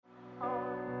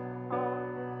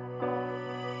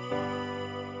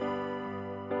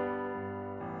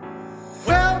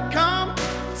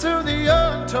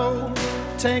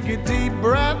take a deep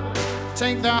breath,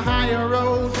 take the higher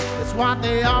road. That's what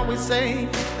they always say,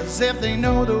 as if they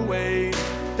know the way.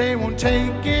 They won't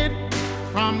take it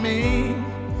from me.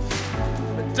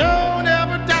 But don't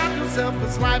ever doubt yourself,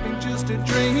 'cause life ain't just a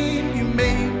dream. You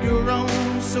make your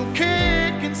own, so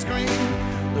kick and scream.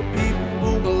 The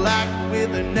people will act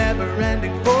with a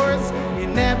never-ending force. You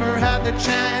never had the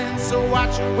chance, so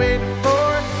what you waiting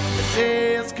for? The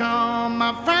day has come,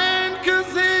 my friend,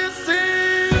 'cause this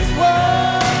is war.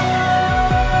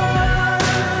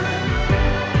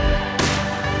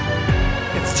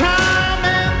 It's time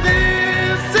and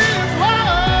this is war.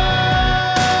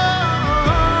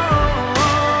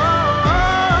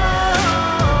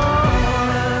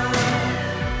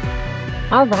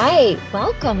 All right,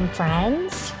 welcome,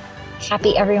 friends.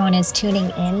 Happy everyone is tuning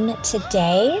in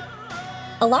today.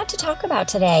 A lot to talk about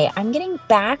today. I'm getting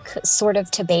back sort of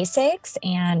to basics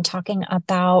and talking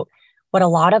about what a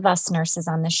lot of us nurses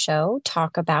on the show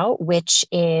talk about, which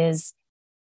is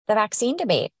the vaccine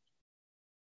debate.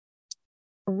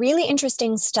 Really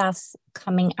interesting stuff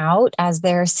coming out, as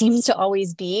there seems to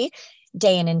always be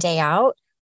day in and day out.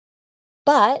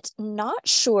 But not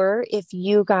sure if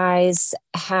you guys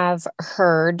have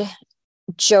heard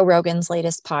Joe Rogan's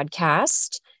latest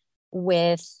podcast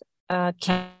with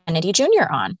Kennedy Jr.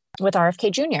 on, with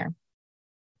RFK Jr.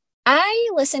 I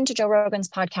listen to Joe Rogan's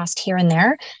podcast here and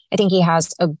there. I think he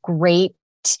has a great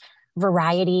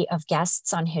variety of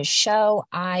guests on his show.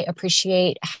 I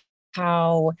appreciate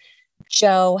how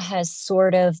Joe has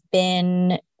sort of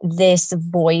been this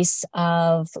voice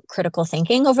of critical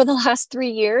thinking over the last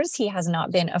 3 years. He has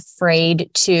not been afraid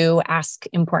to ask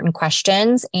important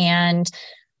questions. And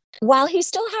while he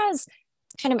still has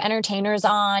kind of entertainers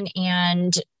on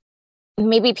and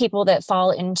maybe people that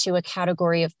fall into a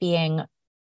category of being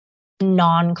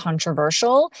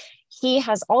non-controversial, he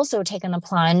has also taken the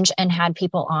plunge and had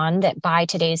people on that by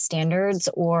today's standards,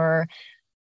 or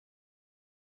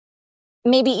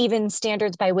maybe even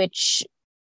standards by which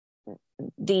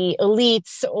the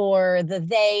elites or the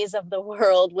theys of the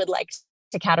world would like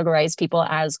to categorize people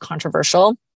as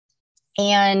controversial.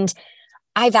 And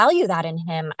I value that in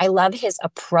him. I love his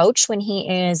approach when he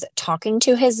is talking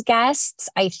to his guests.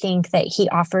 I think that he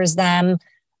offers them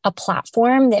a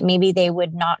platform that maybe they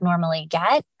would not normally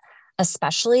get,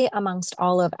 especially amongst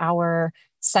all of our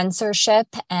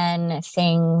censorship and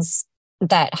things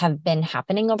that have been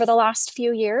happening over the last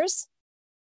few years.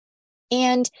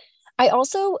 And I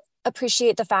also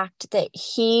appreciate the fact that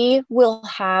he will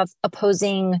have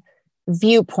opposing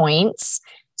viewpoints.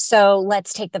 So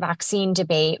let's take the vaccine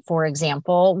debate, for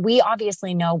example. We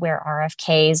obviously know where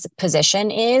RFK's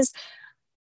position is,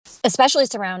 especially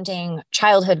surrounding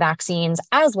childhood vaccines,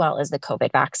 as well as the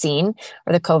COVID vaccine,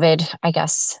 or the COVID, I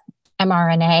guess,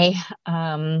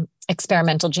 mRNA,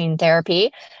 experimental gene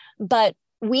therapy. But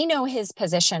we know his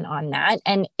position on that,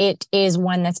 and it is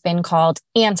one that's been called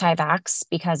anti-vax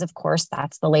because, of course,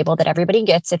 that's the label that everybody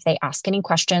gets if they ask any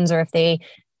questions or if they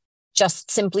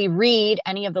just simply read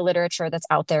any of the literature that's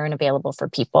out there and available for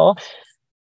people.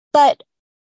 But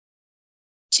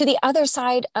to the other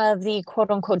side of the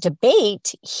quote-unquote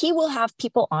debate, he will have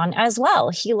people on as well.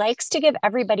 He likes to give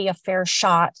everybody a fair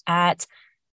shot at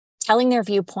telling their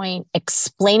viewpoint,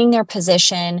 explaining their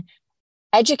position,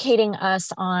 educating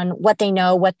us on what they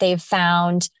know, what they've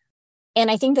found.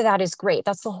 And I think that that is great.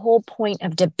 That's the whole point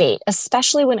of debate,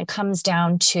 especially when it comes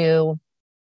down to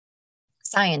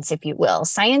science, if you will.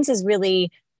 Science is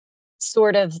really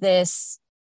sort of this,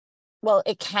 well,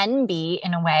 it can be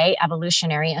in a way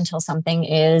evolutionary until something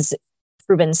is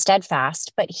proven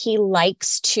steadfast, but he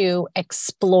likes to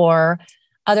explore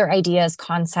other ideas,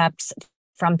 concepts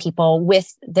from people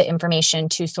with the information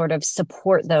to sort of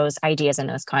support those ideas and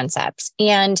those concepts.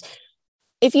 And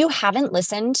if you haven't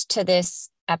listened to this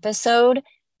episode,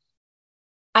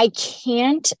 I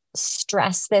can't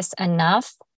stress this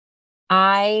enough.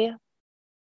 I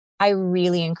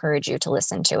really encourage you to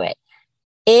listen to it.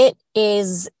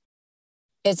 It's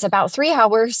about 3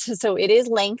 hours, so it is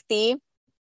lengthy.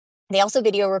 They also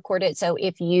video record it. So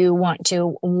if you want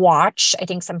to watch, I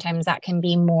think sometimes that can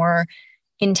be more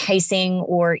enticing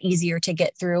or easier to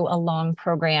get through a long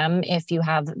program if you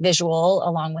have visual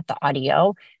along with the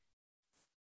audio.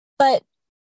 But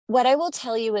what I will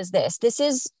tell you is this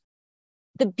is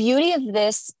the beauty of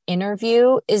this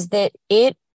interview, is that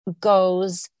it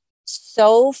goes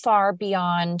so far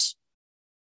beyond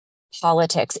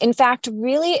politics. In fact,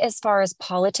 really, as far as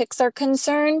politics are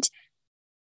concerned,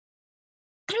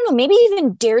 I don't know, maybe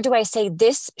even dare do I say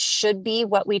this should be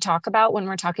what we talk about when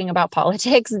we're talking about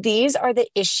politics. These are the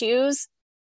issues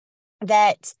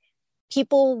that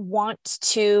people want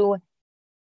to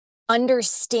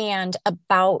understand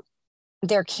about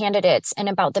their candidates and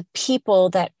about the people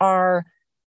that are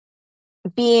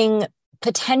being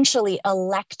potentially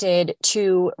elected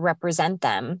to represent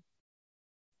them.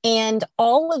 And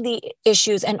all of the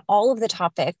issues and all of the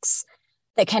topics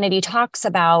that Kennedy talks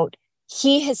about,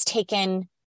 he has taken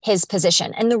his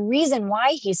position. And the reason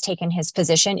why he's taken his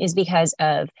position is because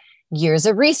of years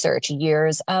of research,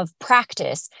 years of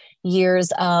practice,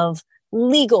 years of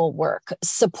legal work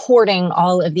supporting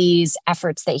all of these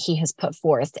efforts that he has put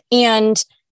forth. And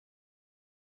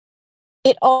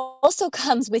it also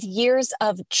comes with years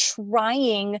of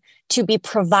trying to be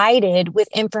provided with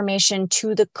information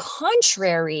to the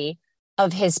contrary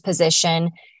of his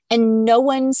position. And no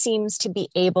one seems to be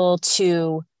able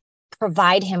to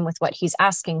provide him with what he's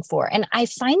asking for. And I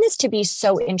find this to be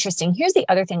so interesting. Here's the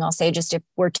other thing I'll say, just if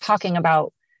we're talking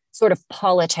about sort of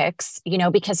politics,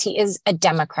 because he is a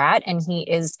Democrat and he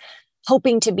is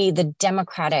hoping to be the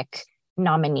Democratic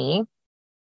nominee.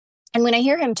 And when I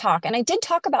hear him talk, and I did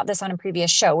talk about this on a previous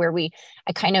show where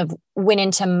I kind of went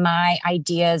into my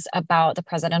ideas about the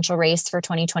presidential race for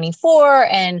 2024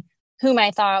 and whom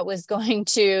I thought was going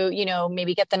to,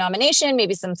 maybe get the nomination,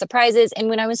 maybe some surprises. And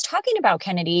when I was talking about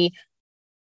Kennedy,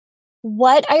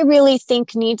 what I really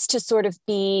think needs to sort of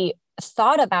be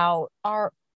thought about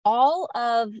are all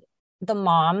of the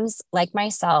moms like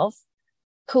myself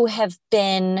who have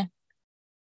been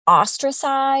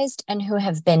ostracized and who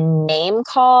have been name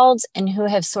called and who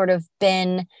have sort of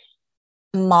been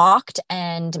mocked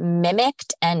and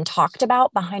mimicked and talked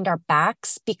about behind our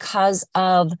backs because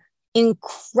of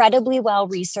incredibly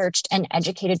well-researched and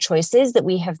educated choices that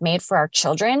we have made for our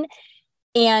children.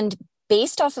 And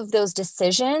based off of those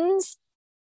decisions,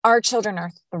 our children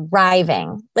are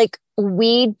thriving. Like,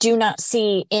 we do not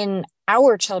see in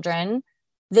our children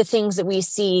the things that we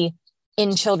see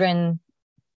in children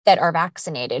that are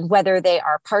vaccinated, whether they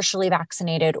are partially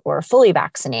vaccinated or fully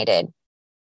vaccinated.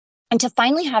 And to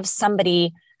finally have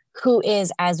somebody who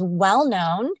is as well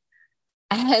known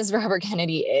as Robert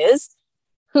Kennedy is,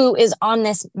 who is on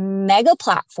this mega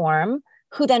platform,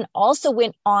 who then also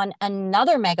went on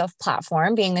another mega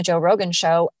platform, being the Joe Rogan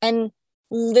show, and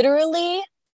literally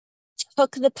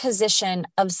took the position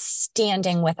of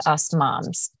standing with us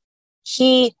moms.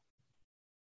 He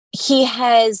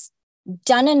has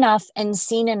done enough and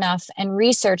seen enough and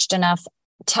researched enough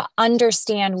to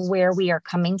understand where we are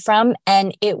coming from.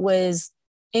 And it was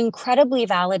incredibly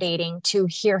validating to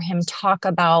hear him talk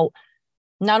about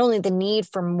not only the need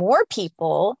for more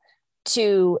people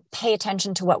to pay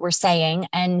attention to what we're saying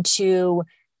and to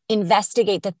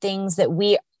investigate the things that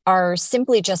we are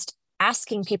simply just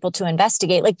asking people to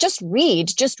investigate. Like, just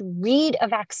read a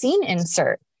vaccine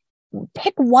insert.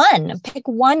 Pick one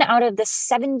out of the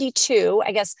 72,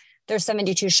 I guess there's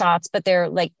 72 shots, but they're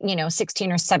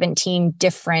 16 or 17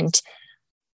 different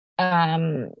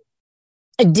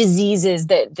diseases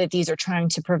that these are trying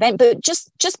to prevent. But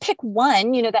just pick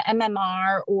one, the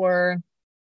MMR or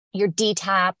your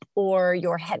DTaP or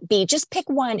your Hep B. Just pick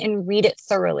one and read it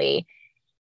thoroughly.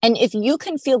 And if you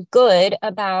can feel good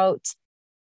about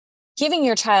giving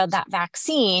your child that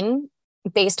vaccine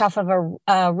based off of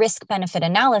a risk-benefit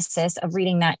analysis of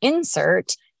reading that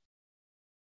insert,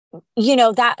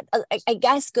 that, I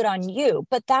guess, good on you.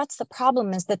 But that's the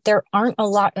problem, is that there aren't a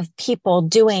lot of people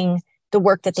doing the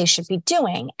work that they should be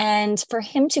doing. And for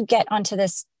him to get onto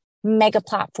this mega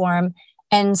platform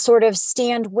and sort of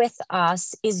stand with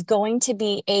us is going to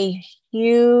be a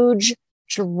huge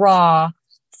draw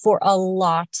for a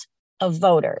lot of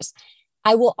voters.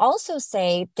 I will also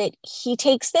say that he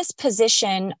takes this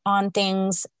position on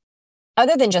things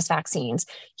other than just vaccines.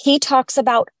 He talks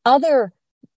about other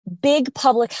big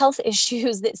public health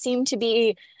issues that seem to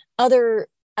be other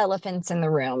elephants in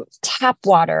the room: tap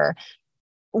water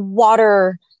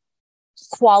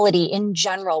quality in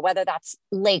general, whether that's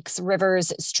lakes,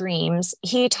 rivers, streams.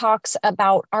 He talks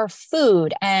about our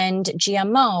food and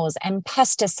GMOs and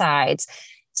pesticides.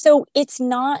 So it's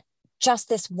not just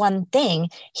this one thing.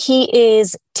 He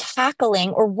is tackling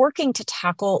or working to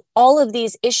tackle all of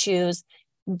these issues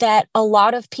that a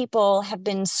lot of people have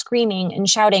been screaming and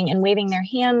shouting and waving their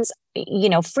hands,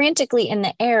 frantically in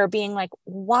the air, being like,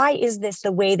 why is this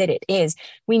the way that it is?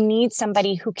 We need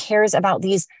somebody who cares about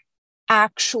these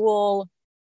actual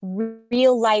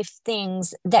real life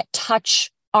things that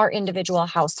touch our individual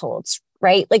households,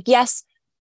 right? Like, yes,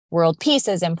 world peace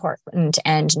is important,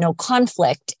 and no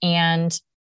conflict, and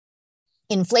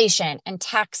inflation and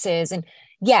taxes. And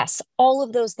yes, all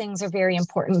of those things are very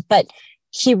important, but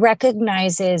he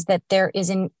recognizes that there is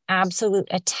an absolute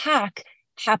attack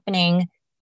happening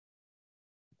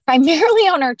primarily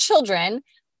on our children.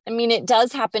 I mean, it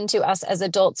does happen to us as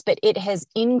adults, but it has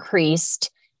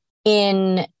increased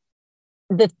in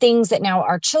the things that now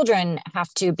our children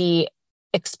have to be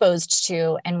exposed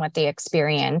to and what they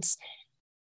experience.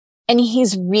 And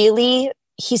he's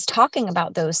talking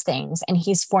about those things, and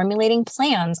he's formulating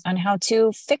plans on how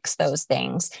to fix those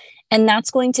things. And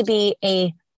that's going to be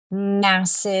a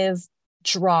massive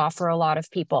draw for a lot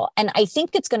of people. And I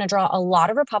think it's going to draw a lot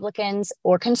of Republicans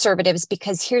or conservatives,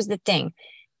 because here's the thing.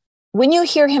 When you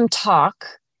hear him talk,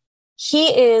 he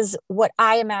is what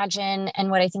I imagine,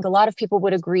 and what I think a lot of people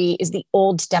would agree, is the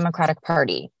old Democratic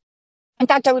Party. In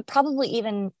fact, I would probably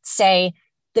even say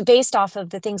that based off of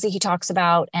the things that he talks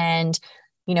about, and,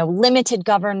 limited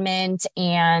government,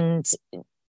 and,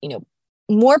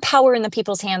 more power in the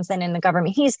people's hands than in the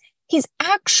government. He's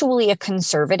actually a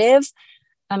conservative.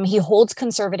 He holds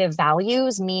conservative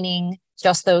values, meaning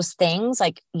just those things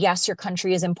like, yes, your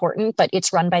country is important, but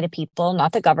it's run by the people,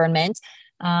 not the government.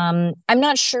 I'm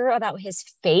not sure about his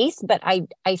faith, but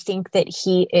I think that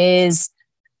he is,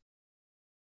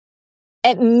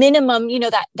 at minimum,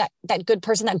 that good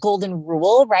person, that golden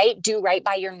rule, right? Do right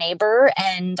by your neighbor.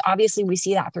 And obviously we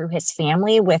see that through his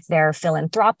family with their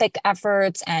philanthropic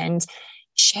efforts and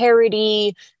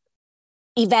charity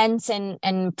events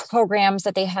and programs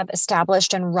that they have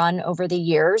established and run over the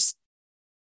years.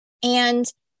 And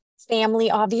family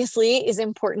obviously is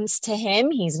important to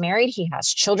him. He's married, he has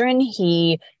children,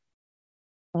 he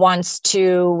wants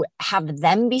to have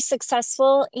them be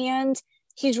successful, and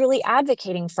he's really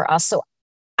advocating for us. So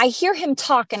I hear him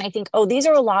talk and I think, oh, these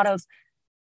are a lot of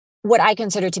what I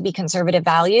consider to be conservative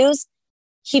values.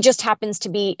 He just happens to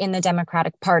be in the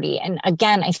Democratic Party. And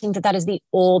again, I think that is the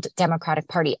old Democratic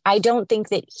Party. I don't think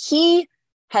that he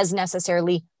has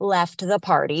necessarily left the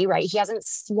party, right? He hasn't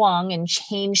swung and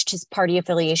changed his party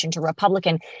affiliation to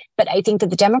Republican. But I think that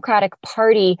the Democratic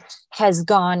Party has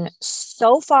gone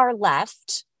so far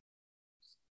left,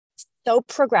 so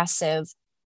progressive,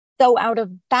 so out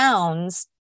of bounds,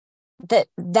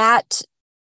 that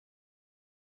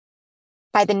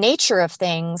by the nature of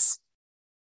things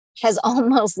has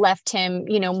almost left him,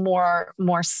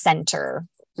 more center,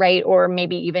 right? Or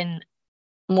maybe even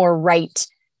more right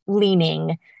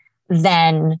leaning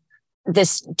than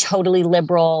this totally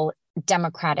liberal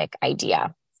democratic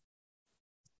idea.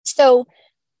 So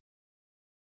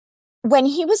when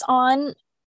he was on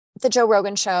the Joe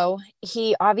Rogan show,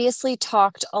 he obviously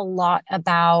talked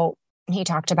about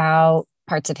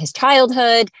parts of his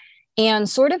childhood and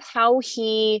sort of how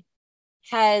he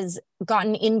has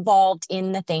gotten involved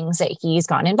in the things that he's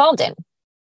gotten involved in.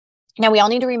 Now, we all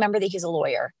need to remember that he's a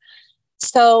lawyer.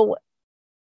 So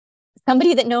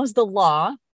somebody that knows the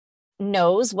law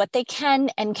knows what they can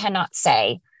and cannot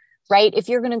say, right? If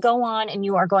you're going to go on and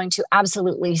you are going to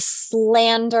absolutely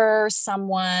slander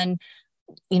someone,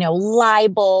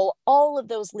 libel, all of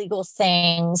those legal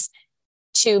things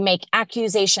to make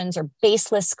accusations or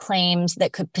baseless claims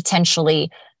that could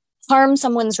potentially harm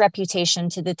someone's reputation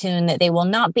to the tune that they will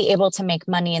not be able to make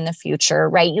money in the future,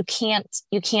 right? You can't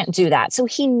do that. So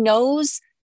he knows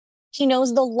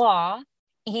the law,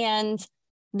 and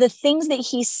the things that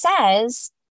he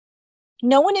says,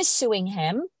 no one is suing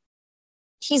him.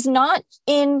 He's not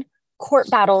in court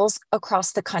battles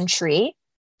across the country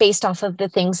based off of the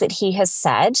things that he has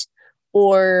said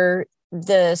or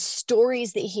the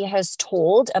stories that he has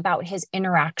told about his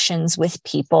interactions with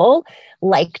people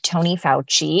like Tony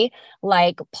Fauci,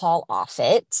 like Paul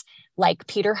Offit, like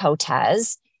Peter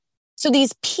Hotez. So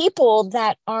these people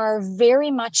that are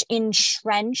very much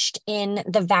entrenched in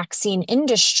the vaccine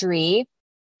industry,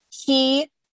 he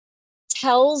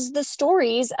tells the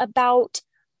stories about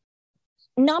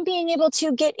not being able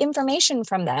to get information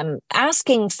from them,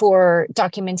 asking for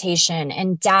documentation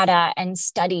and data and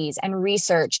studies and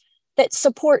research that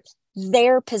support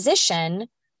their position,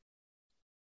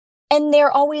 and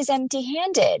they're always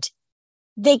empty-handed.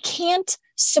 They can't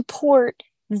support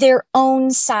their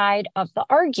own side of the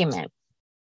argument.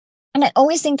 And I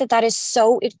always think that is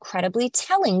so incredibly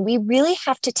telling. We really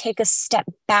have to take a step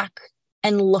back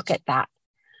and look at that.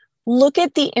 Look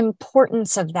at the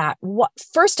importance of that.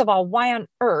 First of all, why on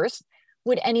earth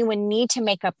would anyone need to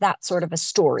make up that sort of a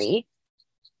story?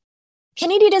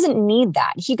 Kennedy doesn't need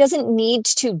that. He doesn't need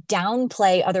to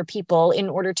downplay other people in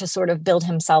order to sort of build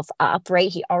himself up, right?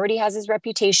 He already has his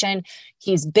reputation.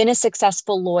 He's been a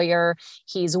successful lawyer.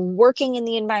 He's working in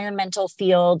the environmental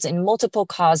fields in multiple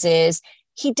causes.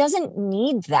 He doesn't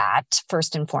need that,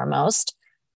 first and foremost.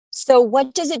 So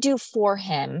what does it do for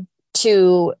him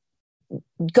to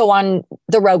go on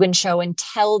the Rogan show and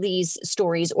tell these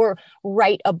stories or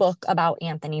write a book about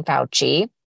Anthony Fauci?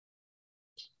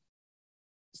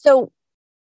 So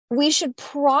we should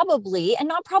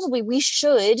we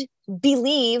should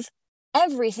believe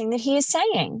everything that he is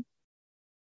saying.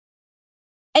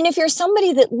 And if you're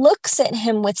somebody that looks at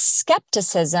him with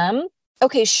skepticism,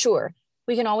 okay, sure.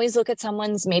 We can always look at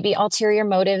someone's maybe ulterior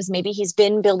motives. Maybe he's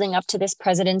been building up to this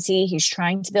presidency. He's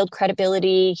trying to build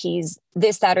credibility. He's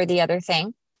this, that, or the other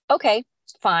thing. Okay,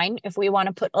 fine. If we want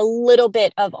to put a little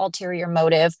bit of ulterior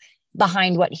motive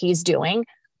behind what he's doing,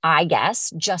 I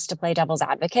guess, just to play devil's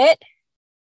advocate.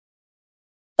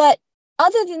 But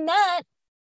other than that,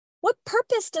 what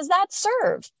purpose does that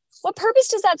serve? What purpose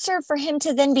does that serve for him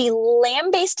to then be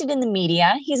lambasted in the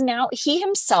media? He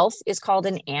himself is called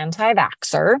an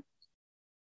anti-vaxxer.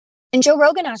 And Joe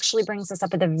Rogan actually brings this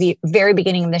up at the very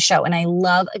beginning of the show. And I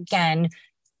love, again,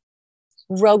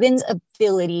 Rogan's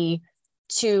ability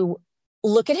to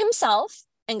look at himself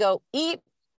and go, eep,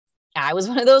 I was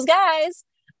one of those guys.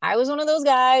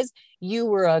 You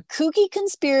were a kooky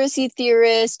conspiracy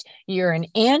theorist. You're an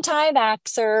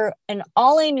anti-vaxxer. And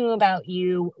all I knew about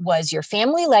you was your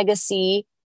family legacy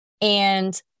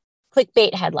and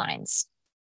clickbait headlines.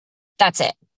 That's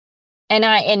it.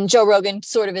 And Joe Rogan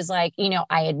sort of is like,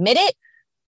 I admit it.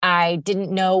 I didn't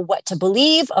know what to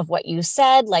believe of what you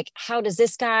said. Like, how does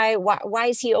this guy, why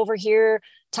is he over here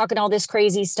talking all this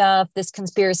crazy stuff, this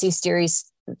conspiracy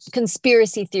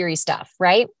theory stuff,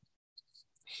 right?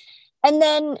 And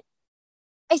then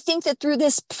I think that through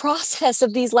this process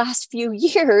of these last few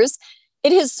years,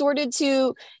 it has sort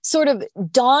of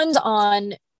dawned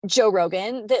on Joe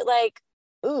Rogan that like,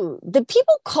 ooh, the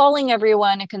people calling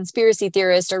everyone a conspiracy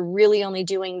theorist are really only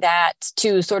doing that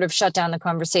to sort of shut down the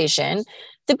conversation.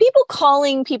 The people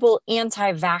calling people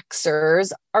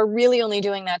anti-vaxxers are really only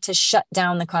doing that to shut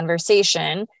down the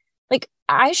conversation. Like,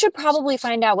 I should probably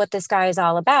find out what this guy is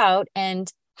all about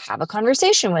and have a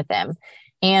conversation with him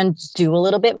and do a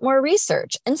little bit more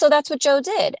research. And so that's what Joe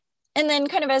did. And then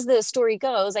kind of as the story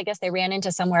goes, I guess they ran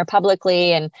into somewhere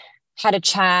publicly and had a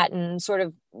chat and sort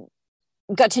of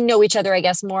got to know each other, I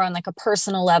guess, more on like a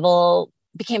personal level,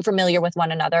 became familiar with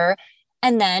one another.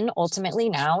 And then ultimately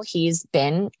now he's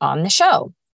been on the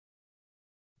show.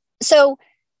 So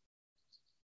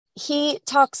he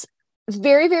talks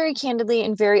very, very candidly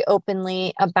and very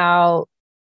openly about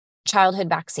childhood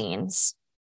vaccines.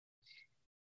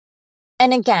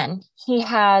 And again, he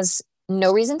has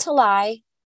no reason to lie.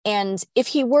 And if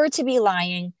he were to be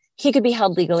lying, he could be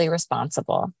held legally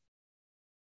responsible.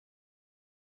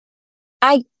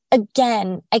 I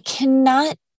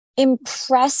cannot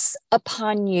impress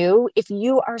upon you, if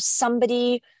you are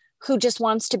somebody who just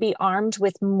wants to be armed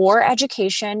with more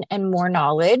education and more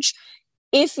knowledge,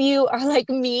 if you are like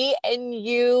me and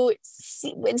it's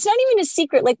not even a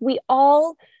secret, like we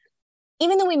all,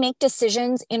 even though we make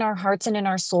decisions in our hearts and in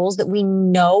our souls that we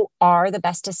know are the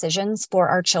best decisions for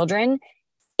our children,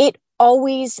 it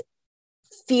always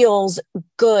feels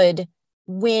good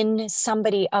when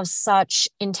somebody of such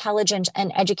intelligence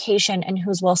and education and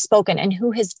who's well-spoken and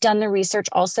who has done the research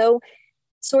also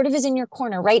sort of is in your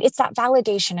corner, right? It's that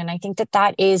validation. And I think that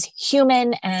that is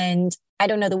human. And I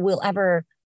don't know that we'll ever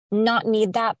not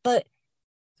need that, but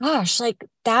gosh, like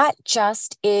that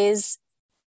just is,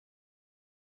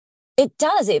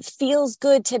 it feels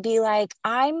good to be like,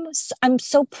 I'm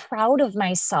so proud of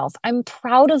myself. I'm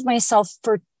proud of myself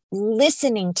for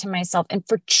listening to myself and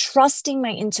for trusting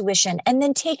my intuition and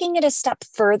then taking it a step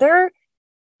further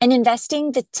and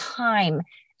investing the time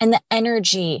and the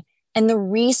energy and the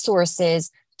resources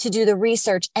to do the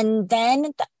research. And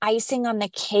then the icing on the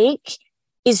cake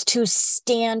is to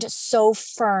stand so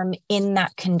firm in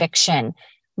that conviction,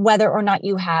 whether or not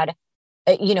you had,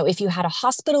 if you had a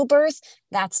hospital birth,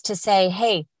 that's to say,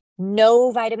 hey,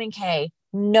 no vitamin K,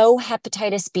 no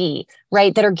hepatitis B,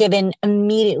 right, that are given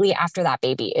immediately after that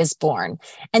baby is born.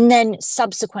 And then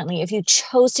subsequently, if you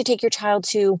chose to take your child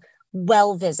to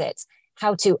well visits,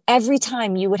 every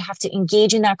time you would have to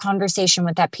engage in that conversation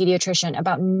with that pediatrician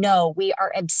about, no, we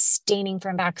are abstaining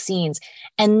from vaccines.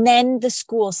 And then the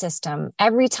school system,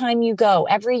 every time you go,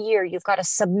 every year, you've got to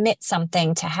submit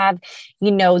something to have,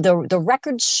 the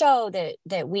records show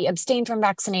that we abstain from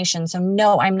vaccination. So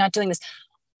no, I'm not doing this.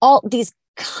 All these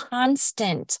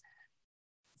constant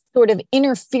sort of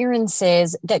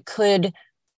interferences that could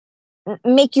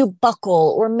make you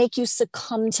buckle or make you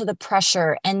succumb to the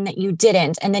pressure and that you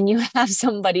didn't. And then you have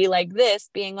somebody like this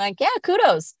being like, yeah,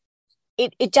 kudos.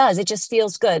 It does. It just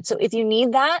feels good. So if you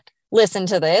need that, listen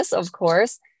to this, of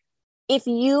course. If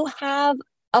you have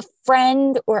a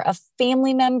friend or a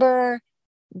family member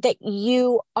that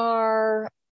you are,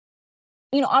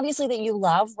 obviously that you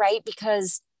love, right?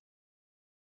 Because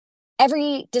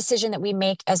every decision that we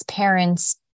make as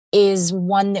parents is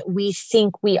one that we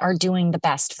think we are doing the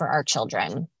best for our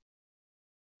children.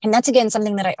 And that's, again,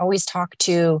 something that I always talk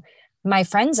to my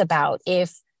friends about.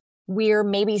 If we're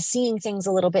maybe seeing things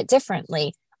a little bit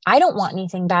differently. I don't want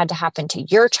anything bad to happen to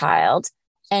your child,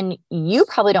 and you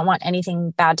probably don't want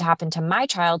anything bad to happen to my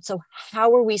child. So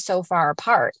how are we so far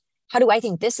apart? How do I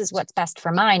think this is what's best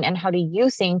for mine? And how do you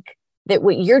think that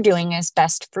what you're doing is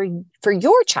best for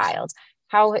your child?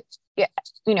 How,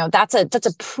 that's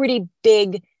a pretty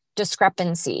big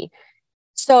discrepancy.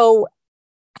 So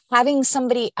having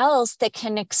somebody else that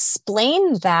can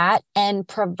explain that and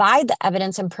provide the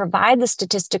evidence and provide the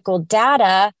statistical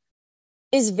data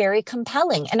is very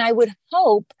compelling. And I would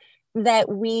hope that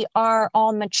we are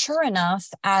all mature enough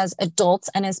as adults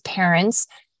and as parents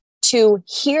to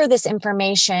hear this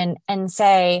information and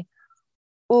say,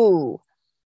 ooh,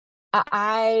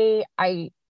 I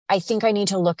think I need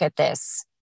to look at this.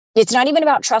 It's not even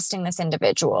about trusting this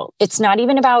individual. It's not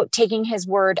even about taking his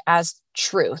word as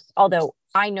truth, although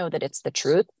I know that it's the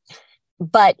truth,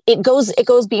 but it goes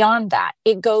beyond that.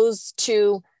 It goes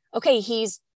to, okay,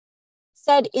 he's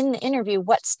said in the interview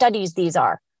what studies these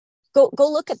are. Go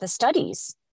look at the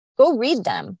studies. Go read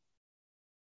them.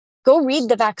 Go read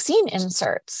the vaccine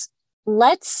inserts.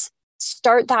 Let's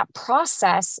start that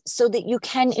process so that you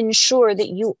can ensure that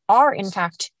you are, in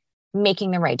fact,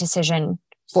 making the right decision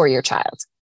for your child.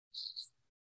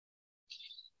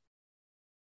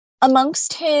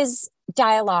 Amongst his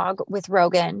dialogue with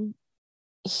Rogan,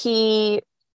 he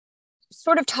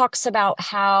sort of talks about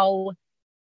how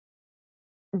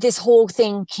this whole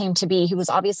thing came to be. He was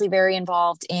obviously very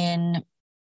involved in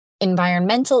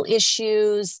environmental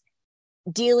issues,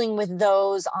 dealing with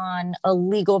those on a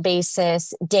legal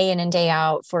basis, day in and day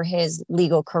out for his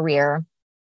legal career.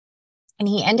 And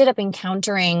he ended up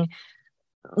encountering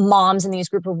moms and these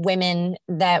group of women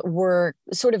that were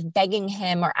sort of begging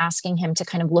him or asking him to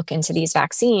kind of look into these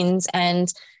vaccines.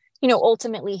 And,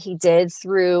 ultimately he did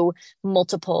through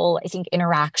multiple, I think,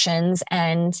 interactions.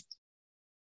 And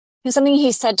something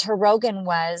he said to Rogan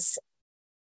was,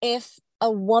 if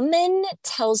a woman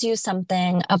tells you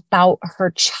something about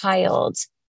her child,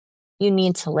 you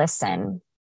need to listen.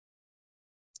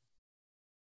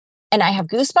 And I have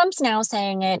goosebumps now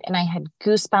saying it, and I had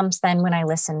goosebumps then when I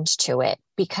listened to it,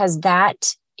 because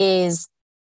that is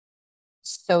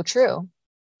so true.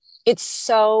 It's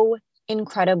so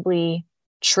incredibly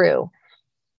true.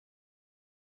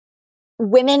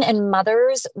 Women and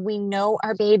mothers, we know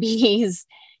our babies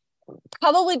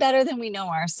probably better than we know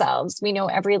ourselves. We know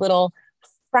every little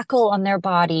freckle on their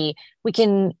body. We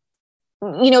can,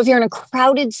 if you're in a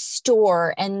crowded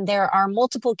store and there are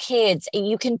multiple kids,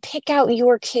 you can pick out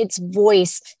your kid's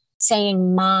voice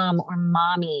saying mom or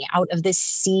mommy out of this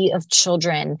sea of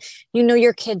children.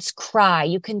 Your kids cry.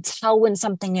 You can tell when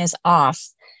something is off.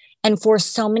 And for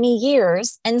so many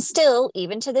years, and still,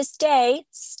 even to this day,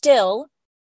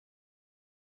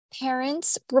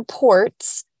 parents'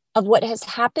 reports of what has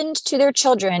happened to their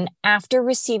children after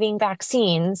receiving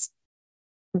vaccines,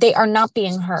 they are not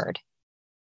being heard.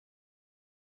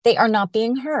 They are not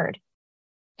being heard.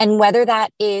 And whether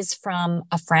that is from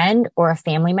a friend or a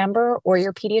family member or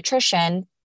your pediatrician,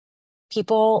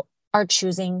 people are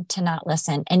choosing to not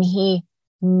listen. And he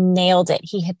nailed it.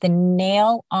 He hit the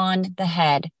nail on the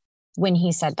head when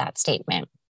he said that statement,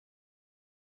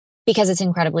 because it's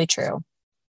incredibly true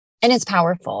and it's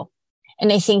powerful.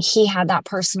 And I think he had that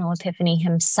personal epiphany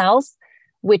himself,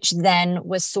 which then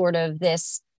was sort of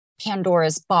this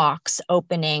Pandora's box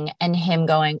opening and him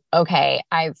going, okay,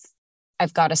 I've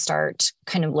got to start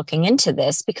kind of looking into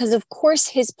this, because of course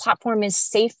his platform is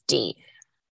safety.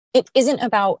 It isn't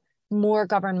about more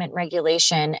government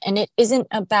regulation, and it isn't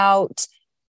about,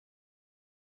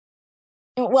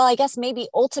 well, I guess maybe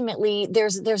ultimately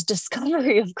there's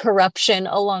discovery of corruption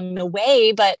along the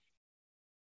way, but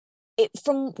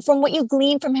from what you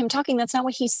glean from him talking, that's not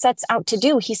what he sets out to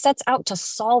do. He sets out to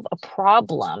solve a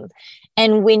problem.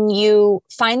 And when you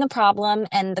find the problem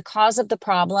and the cause of the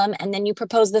problem, and then you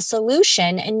propose the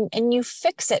solution and you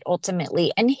fix it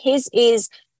ultimately. And his is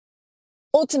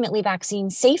ultimately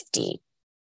vaccine safety.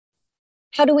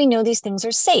 How do we know these things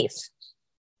are safe?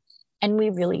 And we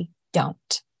really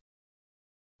don't.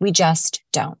 We just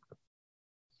don't.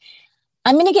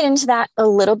 I'm going to get into that a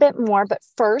little bit more, but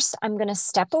first I'm going to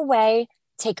step away,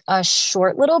 take a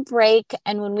short little break.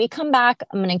 And when we come back,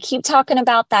 I'm going to keep talking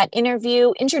about that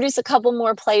interview, introduce a couple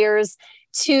more players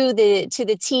to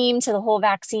the team, to the whole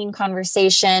vaccine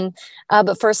conversation.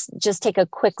 But first, just take a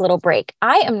quick little break.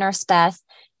 I am Nurse Beth.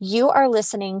 You are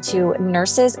listening to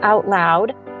Nurses Out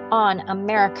Loud on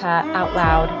America Out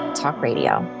Loud Talk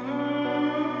Radio.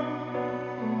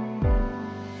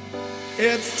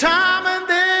 It's time and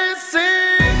this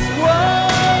is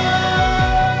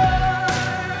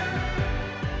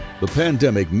what The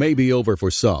pandemic may be over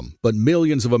for some, but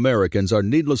millions of Americans are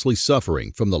needlessly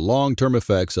suffering from the long-term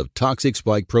effects of toxic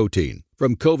spike protein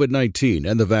from COVID-19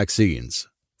 and the vaccines.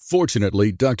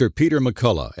 Fortunately, Dr. Peter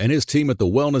McCullough and his team at the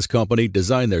Wellness Company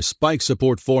designed their spike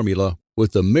support formula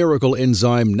with the miracle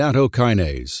enzyme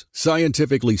nattokinase,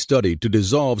 scientifically studied to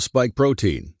dissolve spike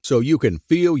protein so you can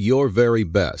feel your very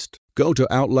best. Go to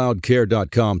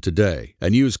OutLoudCare.com today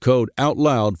and use code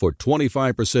OUTLOUD for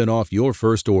 25% off your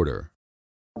first order.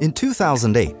 In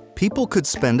 2008, people could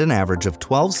spend an average of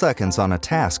 12 seconds on a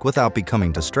task without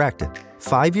becoming distracted.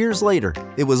 5 years later,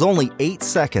 it was only 8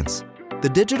 seconds. The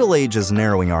digital age is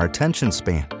narrowing our attention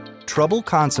span. Trouble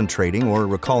concentrating or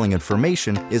recalling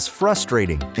information is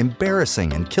frustrating,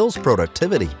 embarrassing, and kills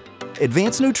productivity.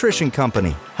 Advanced nutrition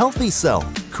company Healthy Cell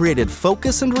created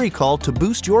Focus and Recall to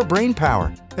boost your brain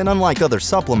power. And unlike other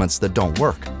supplements that don't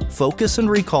work, Focus and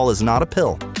Recall is not a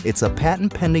pill. It's a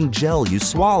patent-pending gel you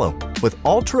swallow with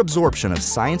ultra-absorption of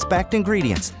science-backed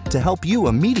ingredients to help you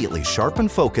immediately sharpen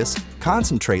focus,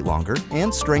 concentrate longer,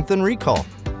 and strengthen recall.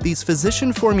 These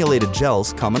physician-formulated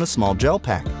gels come in a small gel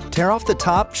pack. Tear off the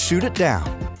top, shoot it down.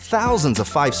 Thousands of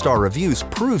 5-star reviews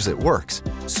proves it works.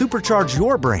 Supercharge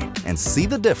your brain and see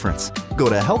the difference. Go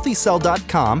to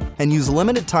healthycell.com and use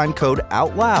limited time code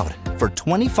OUTLOUD for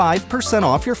 25%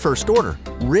 off your first order.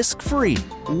 Risk-free.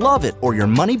 Love it or your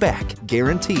money back.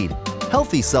 Guaranteed.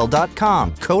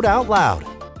 Healthycell.com, code OUTLOUD.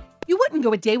 You wouldn't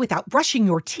go a day without brushing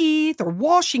your teeth or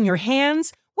washing your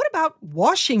hands. What about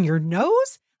washing your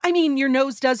nose? I mean, your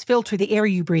nose does filter the air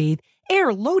you breathe,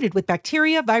 air loaded with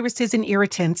bacteria, viruses, and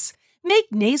irritants.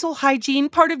 Make nasal hygiene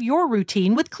part of your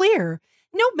routine with Xlear.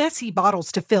 No messy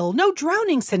bottles to fill, no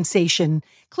drowning sensation.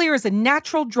 Xlear is a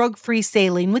natural drug-free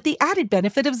saline with the added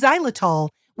benefit of xylitol,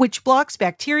 which blocks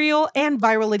bacterial and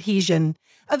viral adhesion.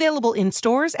 Available in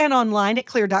stores and online at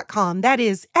Xlear.com. That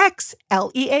is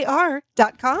XLEAR.com.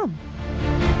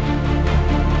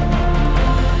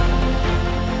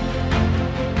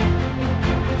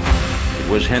 It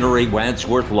was Henry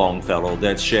Wadsworth Longfellow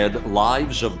that said,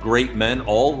 "Lives of great men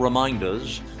all remind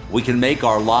us we can make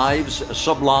our lives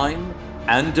sublime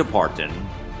and departing,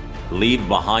 leave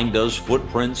behind us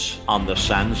footprints on the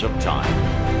sands of time."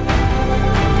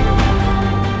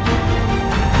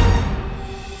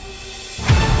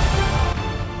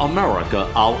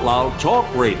 America Out Loud Talk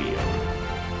Radio,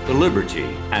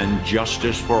 liberty and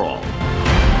justice for all.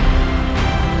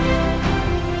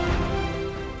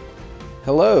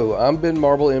 Hello, I'm Ben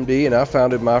Marble, MD, and I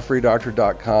founded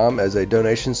MyFreeDoctor.com as a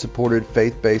donation-supported,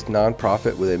 faith-based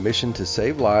nonprofit with a mission to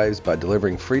save lives by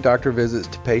delivering free doctor visits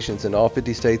to patients in all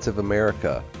 50 states of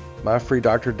America.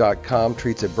 MyFreeDoctor.com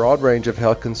treats a broad range of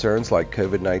health concerns like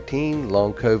COVID-19,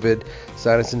 long COVID,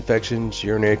 sinus infections,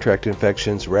 urinary tract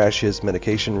infections, rashes,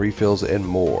 medication refills, and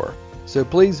more. So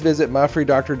please visit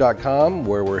MyFreeDoctor.com,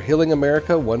 where we're healing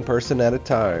America one person at a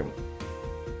time.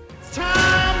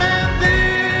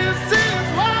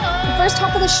 First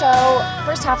half of the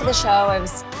show, I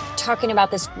was talking about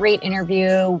this great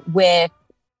interview with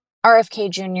RFK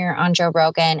Jr. on Joe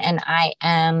Rogan, and I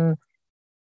am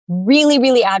really,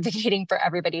 really advocating for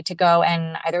everybody to go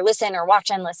and either listen or watch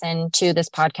and listen to this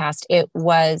podcast. It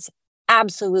was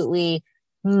absolutely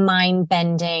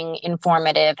mind-bending,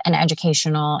 informative, and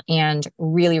educational, and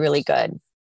really, really good.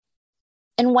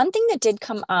 And one thing that did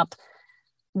come up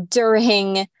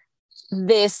during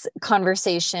this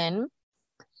conversation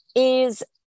is,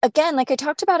 again, like I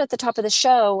talked about at the top of the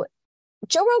show,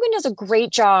 Joe Rogan does a great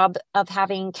job of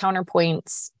having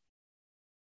counterpoints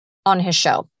on his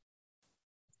show.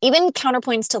 Even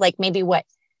counterpoints to like maybe what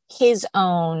his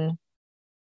own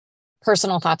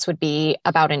personal thoughts would be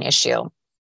about an issue.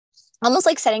 Almost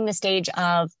like setting the stage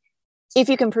of, if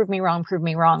you can prove me wrong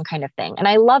kind of thing. And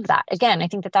I love that. Again, I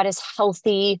think that that is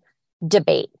healthy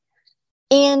debate.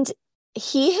 And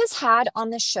he has had on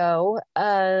the show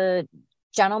a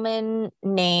gentleman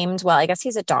named, well, I guess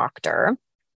he's a doctor,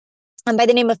 by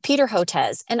the name of Peter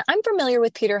Hotez. And I'm familiar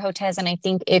with Peter Hotez. And I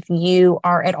think if you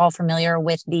are at all familiar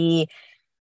with the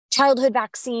childhood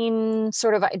vaccine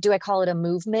sort of, do I call it a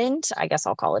movement? I guess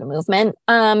I'll call it a movement.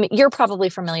 You're probably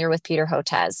familiar with Peter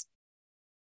Hotez.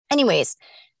 Anyways,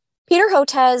 Peter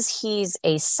Hotez, he's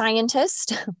a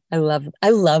scientist. I love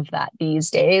that these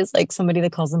days, like somebody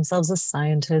that calls themselves a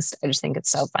scientist. I just think it's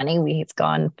so funny. We've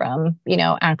gone from,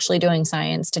 actually doing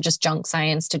science to just junk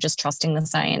science to just trusting the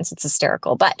science. It's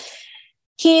hysterical. But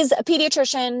he's a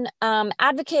pediatrician,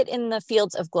 advocate in the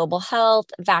fields of global health,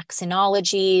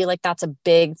 vaccinology. Like that's a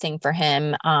big thing for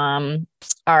him,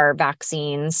 our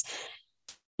vaccines.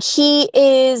 He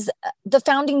is the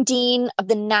founding dean of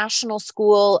the National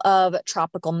School of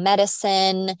Tropical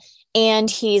Medicine, And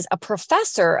he's a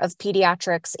professor of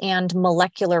pediatrics and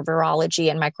molecular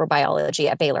virology and microbiology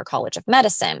at Baylor College of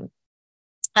Medicine.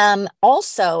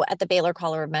 Also at the Baylor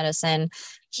College of Medicine,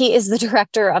 he is the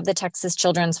director of the Texas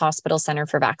Children's Hospital Center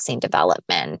for Vaccine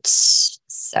Development.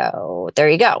 So there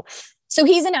you go. So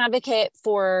he's an advocate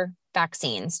for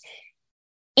vaccines.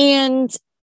 And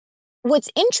what's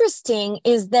interesting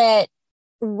is that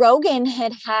Rogan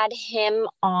had him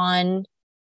on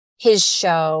his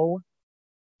show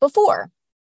before.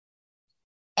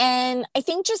 And I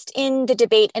think just in the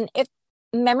debate, and if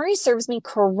memory serves me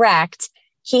correct,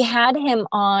 he had him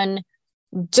on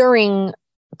during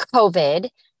COVID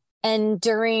and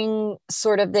during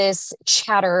sort of this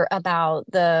chatter about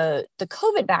the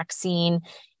COVID vaccine.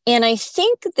 And I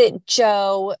think that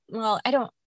Joe, well, I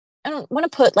don't want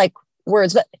to put like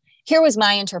words, but here was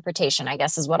my interpretation, I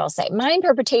guess is what I'll say. My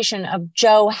interpretation of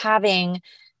Joe having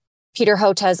Peter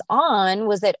Hotez on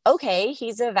was that, okay,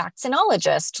 he's a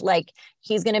vaccinologist. Like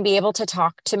he's going to be able to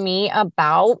talk to me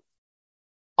about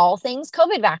all things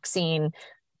COVID vaccine,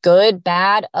 good,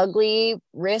 bad, ugly,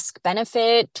 risk,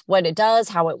 benefit, what it does,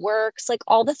 how it works, like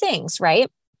all the things, right?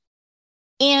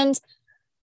 And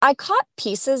I caught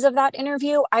pieces of that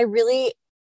interview.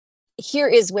 Here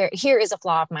is a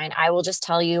flaw of mine. I will just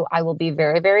tell you, I will be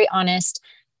very, very honest.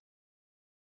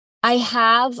 I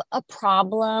have a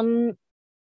problem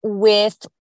with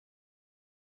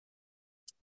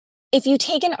if you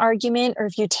take an argument or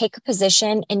if you take a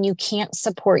position and you can't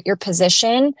support your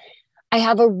position, I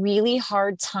have a really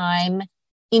hard time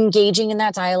engaging in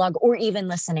that dialogue or even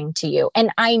listening to you.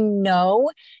 And I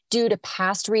know due to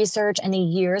past research and the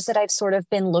years that I've sort of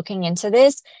been looking into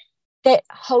this, that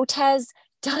Hotez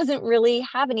doesn't really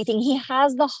have anything. He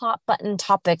has the hot button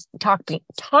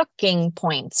talking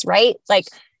points, right? Like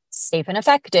safe and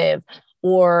effective,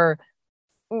 or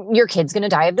your kid's going to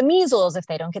die of the measles if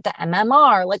they don't get the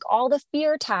MMR, like all the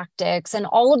fear tactics and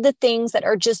all of the things that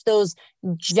are just those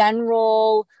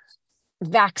general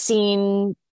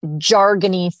vaccine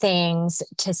jargony things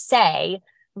to say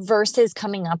versus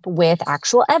coming up with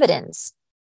actual evidence.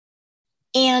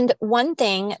 And one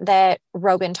thing that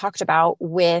Rogan talked about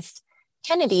with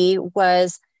Kennedy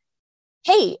was,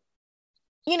 hey,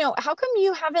 how come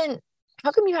you haven't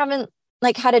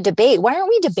like had a debate? Why aren't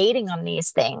we debating on these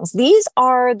things? These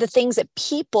are the things that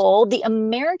people, the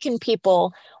American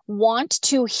people, want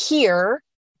to hear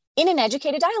in an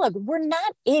educated dialogue. We're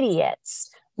not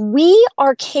idiots. We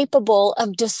are capable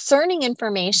of discerning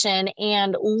information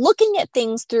and looking at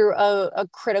things through a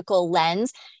critical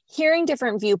lens, hearing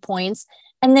different viewpoints,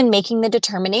 and then making the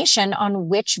determination on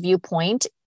which viewpoint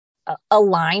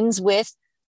aligns with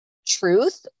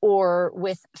truth or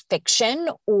with fiction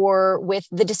or with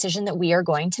the decision that we are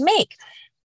going to make.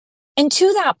 And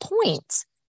to that point,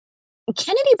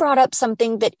 Kennedy brought up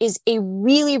something that is a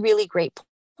really, really great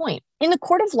point. In the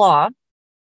court of law,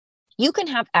 you can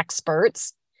have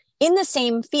experts in the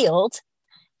same field,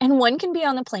 and one can be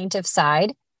on the plaintiff's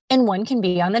side and one can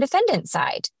be on the defendant's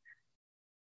side.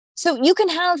 So you can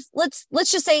have, let's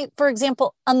just say, for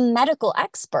example, a medical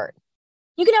expert.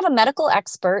 You can have a medical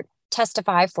expert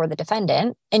testify for the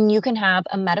defendant, and you can have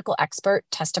a medical expert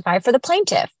testify for the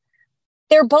plaintiff.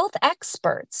 They're both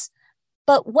experts.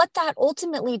 But what that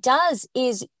ultimately does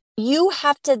is you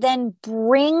have to then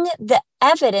bring the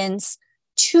evidence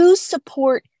to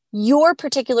support your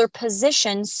particular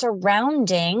position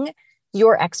surrounding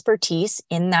your expertise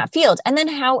in that field, and then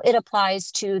how it applies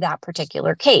to that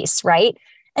particular case, right?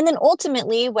 And then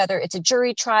ultimately, whether it's a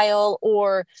jury trial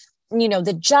or,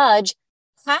 the judge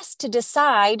has to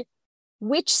decide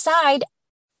which side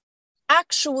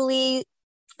actually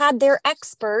had their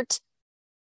expert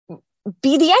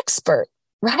be the expert,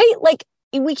 right? Like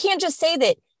we can't just say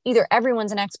that either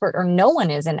everyone's an expert or no one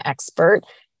is an expert.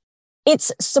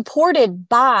 It's supported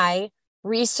by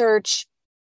research,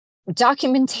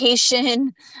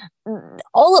 documentation,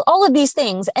 all of these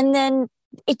things. And then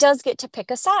it does get to pick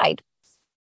a side.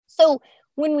 So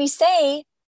when we say,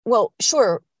 well,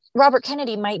 sure, Robert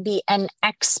Kennedy might be an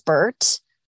expert,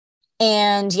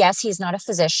 and yes, he's not a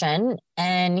physician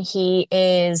and he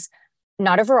is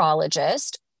not a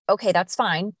virologist. Okay, that's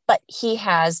fine. But he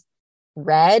has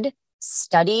read,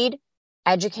 studied,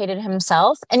 educated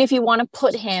himself. And if you want to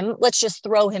put him, let's just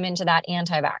throw him into that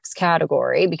anti-vax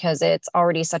category because it's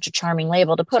already such a charming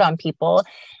label to put on people.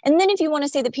 And then if you want to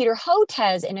say that Peter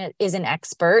Hotez is an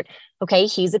expert, okay,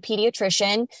 he's a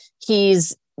pediatrician.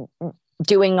 He's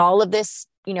doing all of this,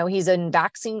 he's in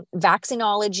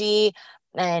vaccinology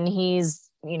and he's,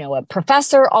 a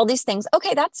professor, all these things.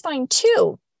 Okay, that's fine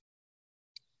too.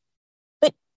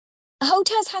 But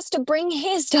Hotez has to bring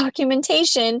his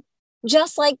documentation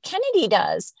just like Kennedy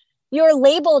does. Your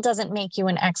label doesn't make you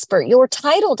an expert. Your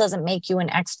title doesn't make you an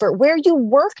expert. Where you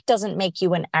work doesn't make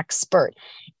you an expert.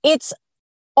 It's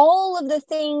all of the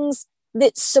things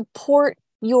that support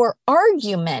your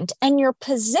argument and your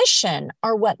position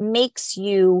are what makes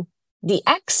you the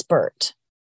expert,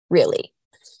 really.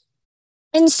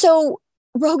 And so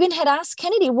Rogan had asked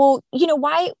Kennedy, well,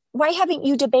 why haven't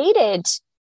you debated,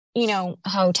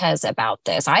 Hotez about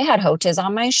this? I had Hotez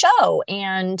on my show,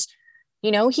 and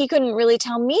he couldn't really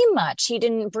tell me much. He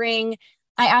didn't bring,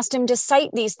 I asked him to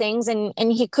cite these things, and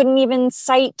he couldn't even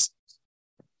cite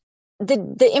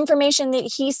the information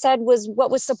that he said was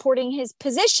what was supporting his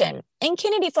position. And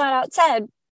Kennedy flat out said,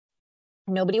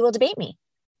 nobody will debate me.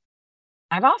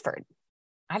 I've offered.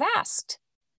 I've asked.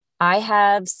 I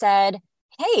have said,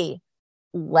 hey,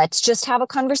 let's just have a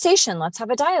conversation. Let's have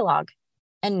a dialogue.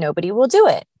 And nobody will do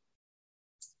it.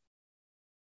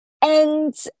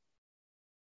 And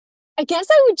I guess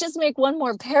I would just make one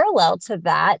more parallel to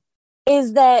that,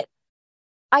 is that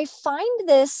I find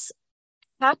this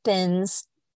happens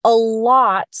a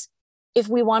lot if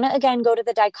we want to, again, go to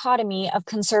the dichotomy of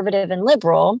conservative and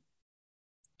liberal,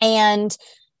 and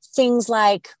things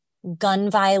like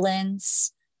gun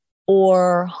violence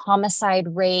or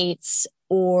homicide rates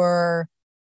or,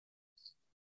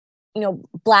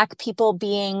 Black people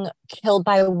being killed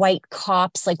by white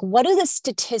cops. Like, what do the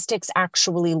statistics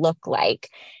actually look like?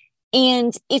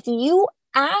 And if you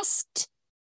asked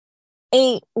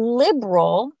a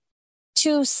liberal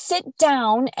to sit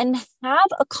down and have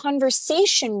a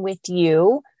conversation with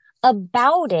you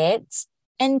about it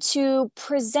and to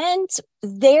present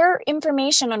their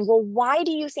information on, well, why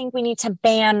do you think we need to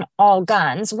ban all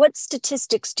guns? What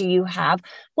statistics do you have?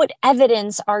 What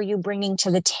evidence are you bringing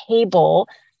to the table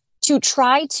to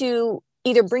try to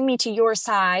either bring me to your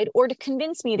side or to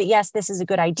convince me that, yes, this is a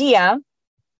good idea?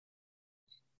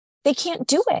 They can't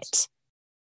do it.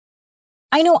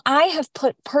 I know I have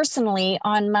put personally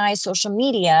on my social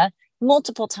media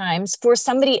multiple times for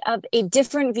somebody of a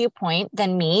different viewpoint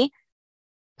than me,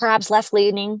 perhaps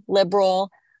left-leaning,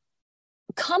 liberal,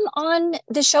 come on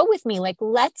the show with me. Like,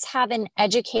 let's have an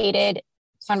educated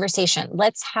conversation.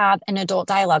 Let's have an adult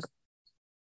dialogue.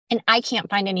 And I can't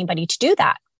find anybody to do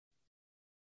that.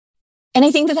 And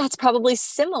I think that that's probably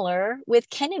similar with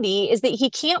Kennedy, is that he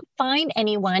can't find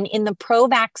anyone in the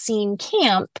pro-vaccine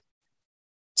camp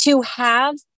to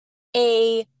have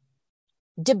a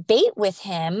debate with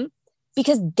him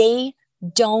because they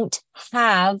don't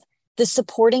have the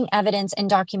supporting evidence and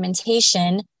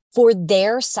documentation for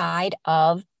their side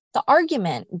of the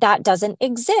argument. That doesn't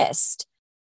exist.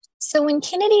 So when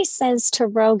Kennedy says to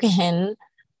Rogan,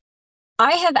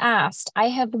 I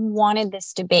have wanted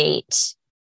this debate.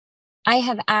 I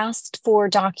have asked for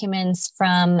documents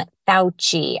from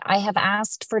Fauci. I have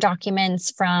asked for documents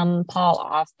from Paul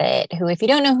Offit, who, if you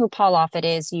don't know who Paul Offit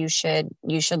is, you should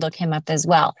look him up as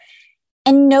well.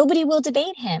 And nobody will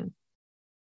debate him.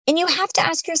 And you have to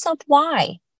ask yourself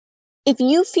why. If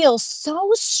you feel so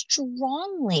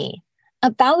strongly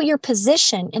about your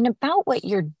position and about what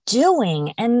you're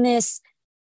doing, and this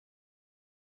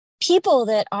people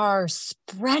that are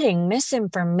spreading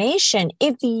misinformation,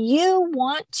 if you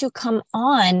want to come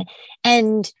on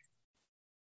and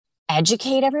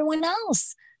educate everyone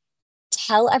else,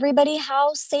 tell everybody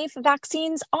how safe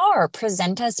vaccines are,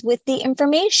 present us with the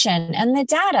information and the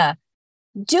data,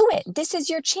 do it. This is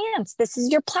your chance. This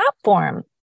is your platform.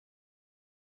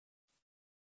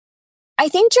 I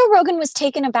think Joe Rogan was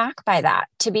taken aback by that,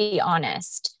 to be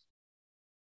honest,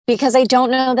 because I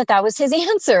don't know that that was his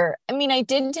answer. I mean, I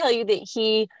did tell you that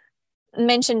he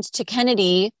mentioned to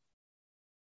Kennedy,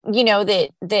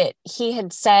 that he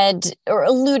had said or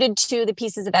alluded to the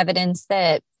pieces of evidence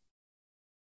that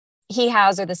he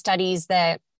has, or the studies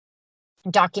that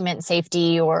document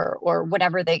safety, or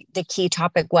whatever the key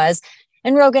topic was.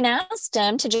 And Rogan asked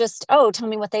him to just, tell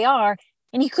me what they are.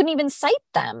 And he couldn't even cite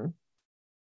them.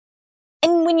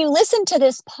 And when you listen to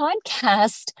this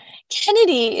podcast,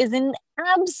 Kennedy is an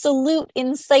absolute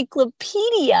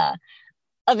encyclopedia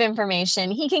of information.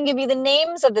 He can give you the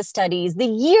names of the studies, the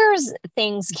years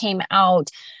things came out,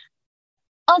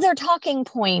 other talking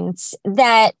points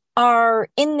that are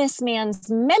in this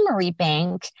man's memory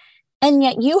bank. And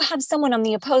yet you have someone on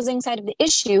the opposing side of the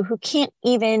issue who can't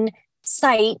even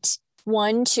cite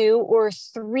 1, 2, or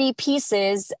 3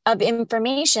 pieces of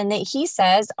information that he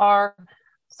says are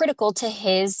critical to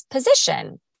his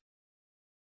position.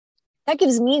 That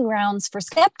gives me grounds for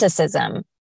skepticism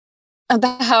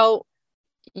about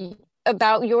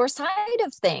your side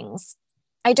of things.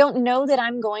 I don't know that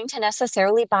I'm going to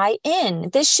necessarily buy in.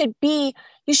 You should be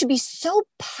so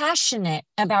passionate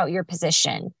about your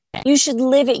position. You should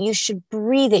live it. You should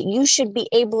breathe it. You should be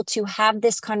able to have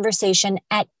this conversation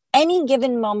at any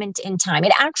given moment in time.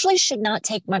 It actually should not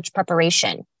take much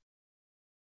preparation.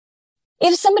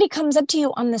 If somebody comes up to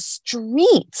you on the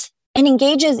street and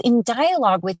engages in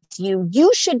dialogue with you,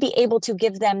 you should be able to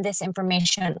give them this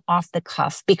information off the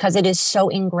cuff because it is so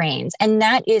ingrained. And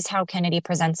that is how Kennedy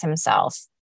presents himself.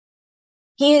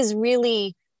 He is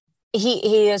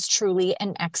truly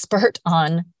an expert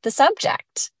on the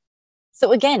subject.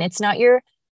 So again, it's not your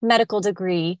medical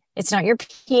degree. It's not your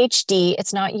PhD.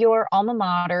 It's not your alma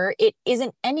mater. It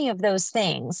isn't any of those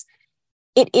things.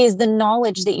 It is the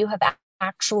knowledge that you have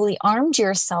actually armed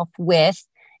yourself with,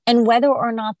 and whether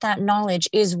or not that knowledge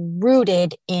is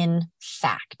rooted in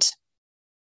fact.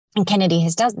 And Kennedy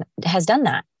has done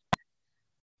that.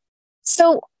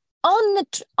 So on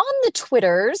the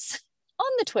Twitters,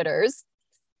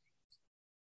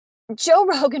 Joe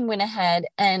Rogan went ahead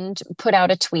and put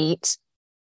out a tweet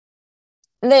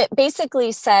that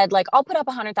basically said, like, I'll put up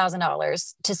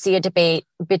 $100,000 to see a debate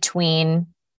between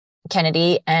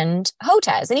Kennedy and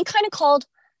Hotez. And he kind of called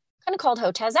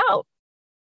Hotez out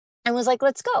and was like,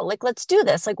 let's go. Like, let's do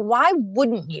this. Like, why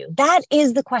wouldn't you? That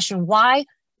is the question. Why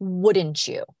wouldn't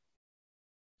you?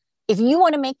 If you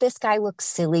want to make this guy look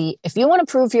silly, if you want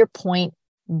to prove your point,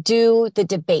 do the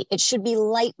debate. It should be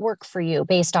light work for you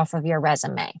based off of your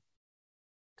resume.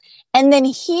 And then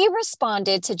he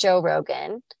responded to Joe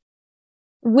Rogan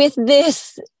with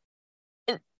this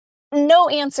no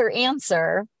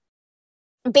answer,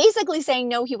 basically saying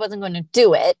no, he wasn't going to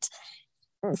do it,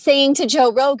 saying to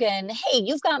Joe Rogan, hey,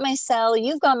 you've got my cell,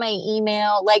 you've got my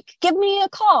email, like, give me a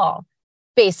call,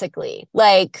 basically.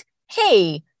 Like,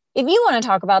 hey, if you want to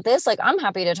talk about this, like, I'm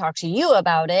happy to talk to you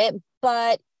about it,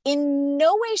 but in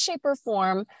no way, shape, or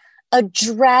form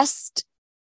addressed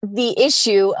the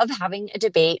issue of having a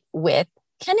debate with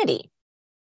Kennedy,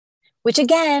 which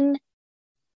again,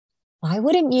 why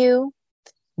wouldn't you?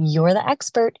 You're the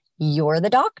expert. You're the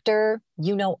doctor.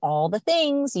 You know all the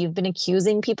things. You've been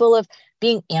accusing people of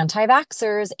being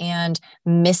anti-vaxxers and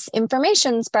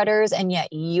misinformation spreaders, and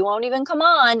yet you won't even come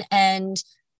on and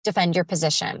defend your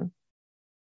position.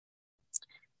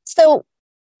 So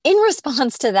in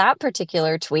response to that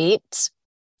particular tweet,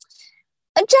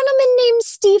 a gentleman named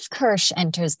Steve Kirsch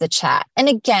enters the chat. And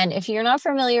again, if you're not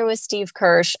familiar with Steve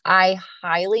Kirsch, I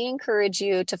highly encourage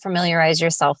you to familiarize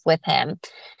yourself with him.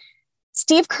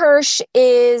 Steve Kirsch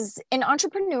is an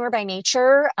entrepreneur by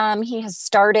nature. He has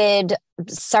started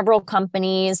several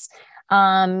companies.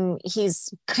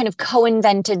 He's kind of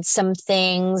co-invented some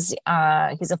things.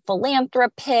 He's a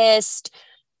philanthropist.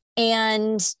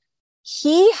 And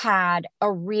he had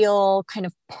a real kind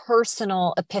of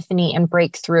personal epiphany and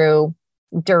breakthrough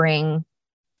during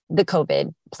the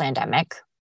COVID pandemic.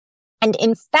 And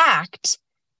in fact,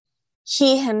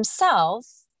 he himself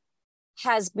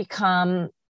has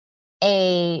become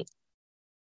a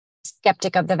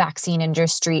skeptic of the vaccine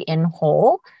industry in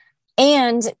whole.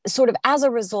 And sort of as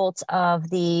a result of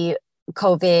the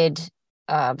COVID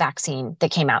vaccine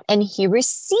that came out, and he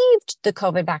received the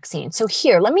COVID vaccine. So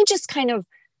here, let me just kind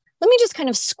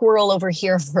of squirrel over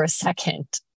here for a second.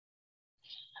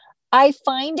 I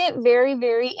find it very,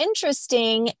 very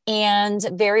interesting and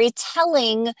very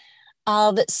telling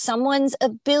of someone's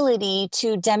ability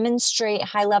to demonstrate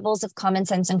high levels of common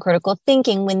sense and critical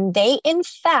thinking when they, in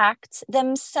fact,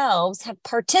 themselves have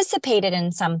participated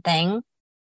in something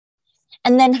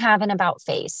and then have an about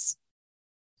face,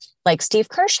 like Steve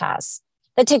Kirsch has.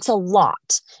 That takes a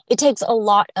lot. It takes a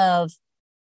lot of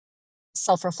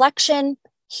self-reflection,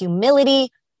 humility,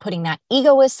 putting that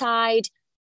ego aside.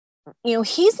 You know,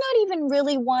 he's not even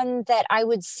really one that I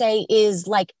would say is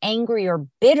like angry or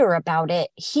bitter about it.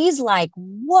 He's like,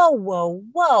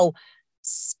 whoa,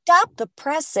 stop the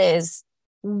presses.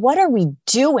 What are we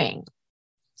doing?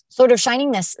 Sort of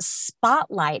shining this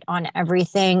spotlight on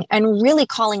everything and really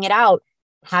calling it out,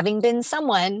 having been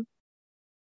someone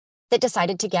that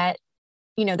decided to get,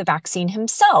 the vaccine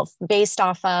himself based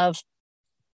off of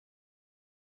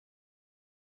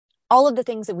all of the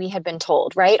things that we had been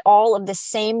told, right? All of the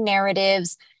same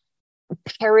narratives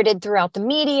parroted throughout the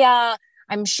media.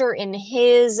 I'm sure in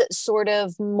his sort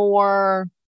of more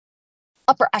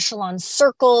upper echelon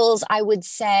circles, I would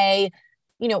say,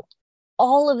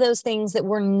 all of those things that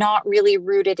were not really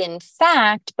rooted in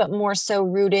fact, but more so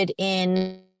rooted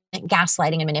in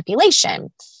gaslighting and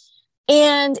manipulation.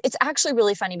 And it's actually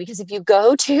really funny because if you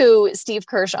go to Steve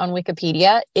Kirsch on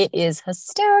Wikipedia, it is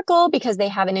hysterical because they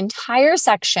have an entire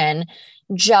section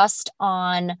just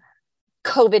on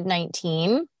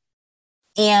COVID-19.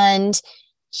 And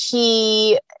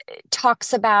he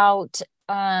talks about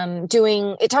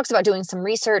doing some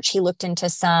research. He looked into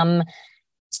some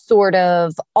sort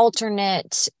of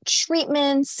alternate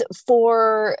treatments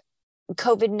for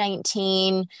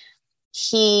COVID-19.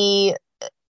 He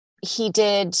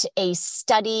did a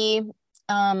study,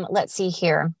 let's see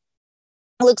here,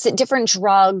 looks at different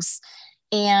drugs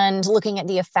and looking at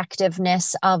the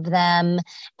effectiveness of them.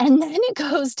 And then it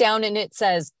goes down and it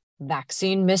says,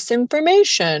 vaccine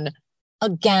misinformation.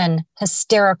 Again,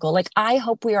 hysterical. Like, I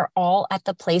hope we are all at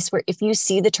the place where if you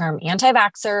see the term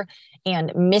anti-vaxxer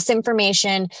and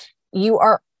misinformation, you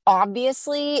are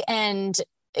obviously, and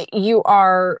you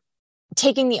are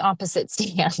taking the opposite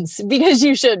stance, because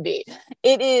you should be.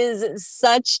 It is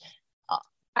such,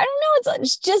 I don't know,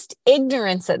 it's just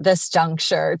ignorance at this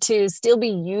juncture to still be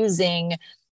using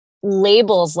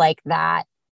labels like that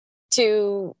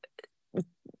to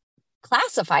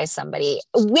classify somebody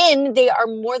when they are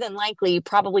more than likely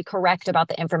probably correct about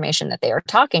the information that they are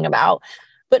talking about.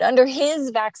 But under his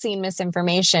vaccine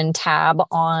misinformation tab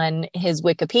on his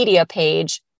Wikipedia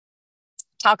page,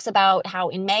 talks about how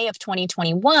in May of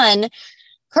 2021,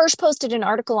 Kirsch posted an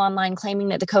article online claiming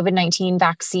that the COVID-19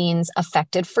 vaccines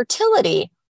affected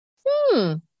fertility.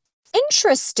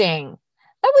 Interesting.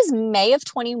 That was May of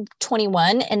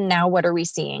 2021. And now what are we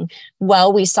seeing?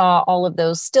 Well, we saw all of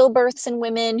those stillbirths in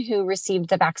women who received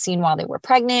the vaccine while they were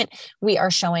pregnant. We are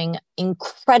showing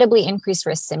incredibly increased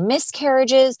risks in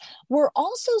miscarriages. We're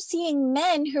also seeing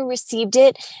men who received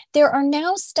it. There are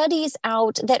now studies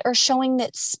out that are showing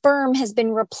that sperm has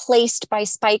been replaced by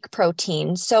spike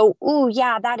protein. So,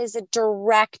 that is a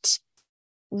direct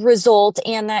result,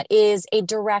 and that is a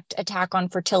direct attack on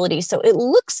fertility. So it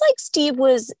looks like Steve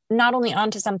was not only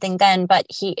onto something then, but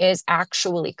he is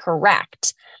actually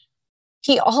correct.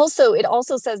 It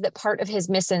also says that part of his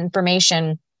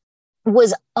misinformation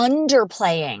was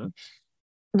underplaying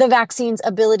the vaccine's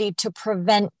ability to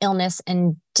prevent illness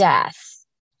and death.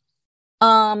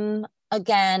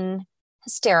 Again,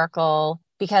 hysterical,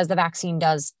 because the vaccine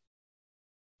does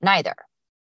neither.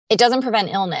 It doesn't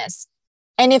prevent illness.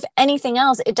 And if anything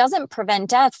else, it doesn't prevent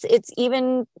deaths. It's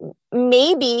even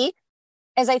maybe,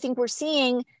 as I think we're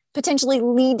seeing, potentially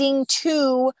leading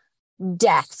to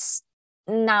deaths,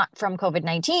 not from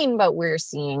COVID-19, but we're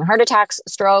seeing heart attacks,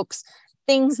 strokes,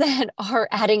 things that are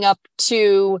adding up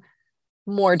to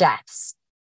more deaths.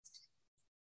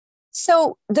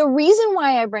 So the reason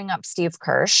why I bring up Steve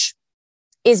Kirsch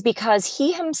is because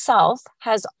he himself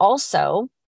has also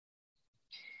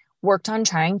worked on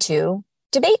trying to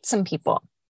debate some people.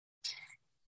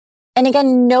 And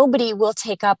again, nobody will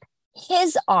take up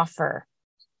his offer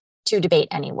to debate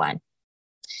anyone.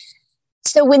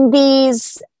 So when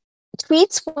these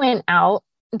tweets went out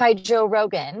by Joe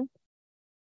Rogan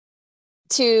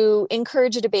to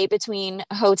encourage a debate between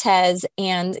Hotez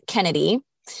and Kennedy,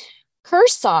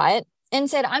 Kirsch saw it and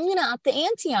said, I'm going to up the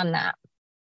ante on that.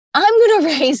 I'm going to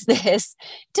raise this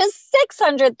to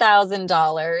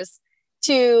 $600,000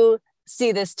 to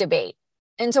see this debate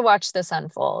and to watch this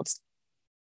unfold.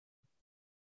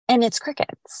 And it's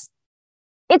crickets.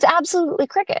 It's absolutely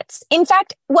crickets. In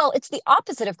fact, it's the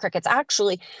opposite of crickets,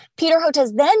 actually. Peter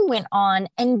Hotez then went on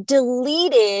and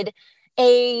deleted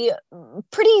a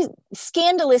pretty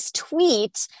scandalous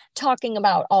tweet talking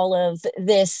about all of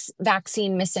this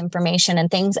vaccine misinformation and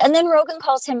things. And then Rogan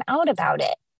calls him out about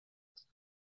it.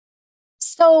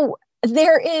 So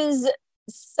there is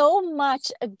so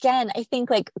much, again, I think,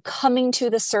 like, coming to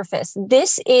the surface.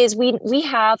 This is, we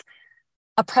have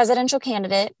a presidential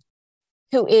candidate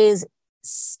who is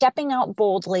stepping out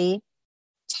boldly,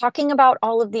 talking about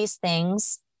all of these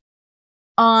things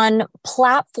on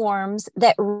platforms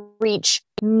that reach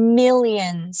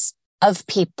millions of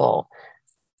people.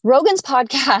 Rogan's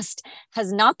podcast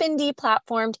has not been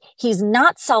deplatformed. He's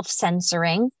not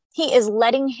self-censoring. He is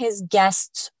letting his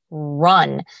guests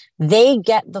run. They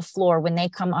get the floor when they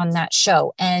come on that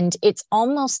show. And it's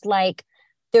almost like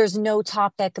there's no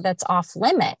topic that's off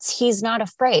limits. He's not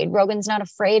afraid. Rogan's not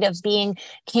afraid of being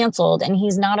canceled, and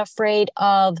he's not afraid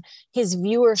of his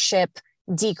viewership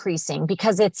decreasing,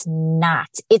 because it's not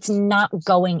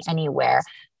going anywhere.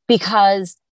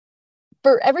 Because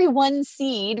for every one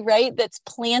seed, right, that's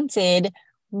planted,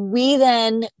 we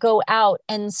then go out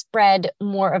and spread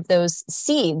more of those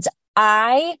seeds.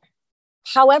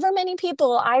 However many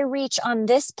people I reach on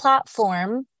this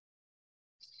platform,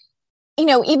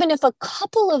 even if a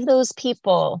couple of those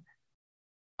people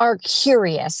are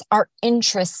curious, are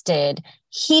interested,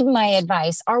 heed my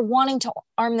advice, are wanting to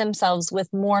arm themselves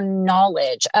with more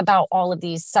knowledge about all of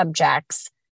these subjects,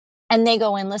 and they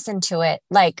go and listen to it,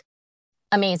 like,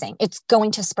 amazing. It's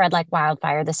going to spread like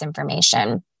wildfire, this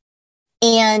information.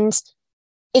 And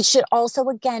it should also,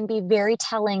 again, be very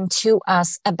telling to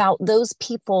us about those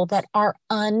people that are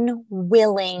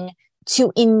unwilling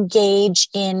to engage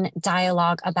in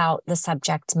dialogue about the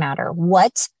subject matter.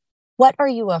 What are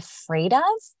you afraid of?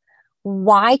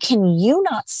 Why can you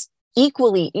not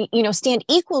stand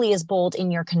equally as bold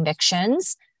in your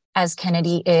convictions as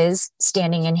Kennedy is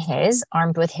standing in his,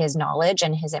 armed with his knowledge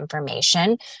and his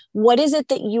information? What is it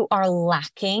that you are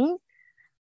lacking?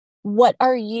 What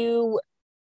are you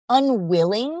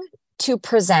unwilling to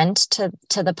present to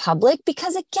the public?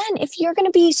 Because again, if you're going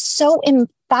to be so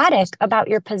emphatic about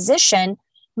your position,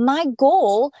 my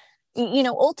goal,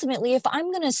 ultimately, if I'm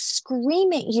going to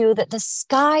scream at you that the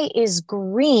sky is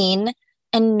green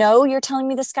and no, you're telling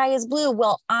me the sky is blue,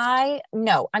 well, I'm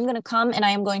going to come and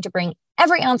I am going to bring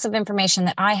every ounce of information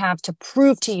that I have to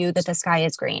prove to you that the sky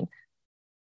is green.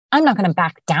 I'm not going to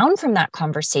back down from that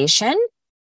conversation.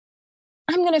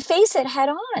 I'm going to face it head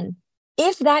on.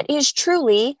 If that is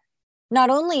truly not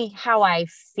only how I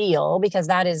feel, because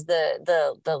that is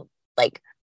the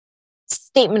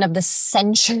statement of the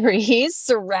centuries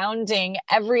surrounding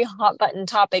every hot button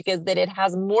topic, is that it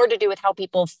has more to do with how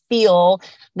people feel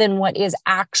than what is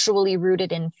actually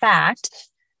rooted in fact.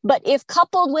 But if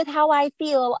coupled with how I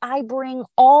feel, I bring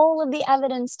all of the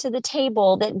evidence to the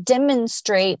table that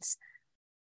demonstrates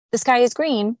the sky is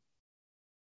green,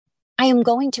 I am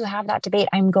going to have that debate.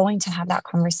 I'm going to have that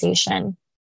conversation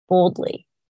boldly.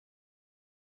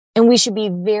 And we should be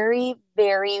very,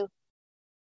 very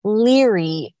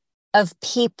leery of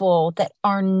people that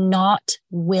are not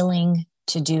willing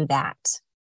to do that.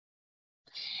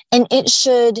 And it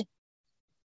should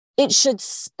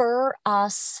spur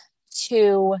us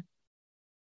to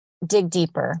dig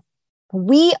deeper.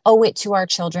 We owe it to our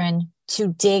children to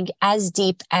dig as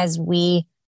deep as we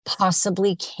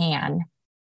possibly can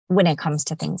when it comes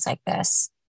to things like this.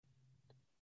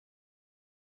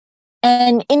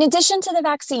 And in addition to the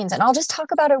vaccines, and I'll just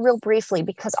talk about it real briefly,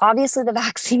 because obviously the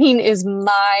vaccine is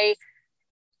my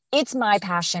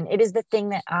passion. It is the thing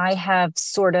that I have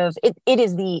it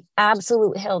is the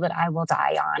absolute hill that I will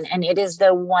die on. And it is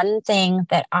the one thing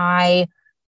that I'm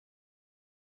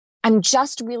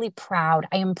just really proud.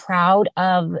 I am proud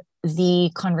of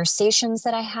the conversations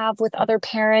that I have with other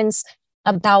parents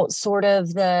about sort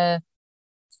of the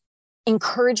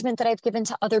encouragement that I've given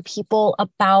to other people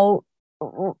about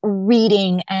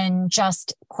reading and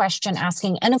just question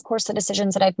asking, and of course the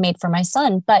decisions that I've made for my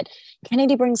son. But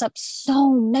Kennedy brings up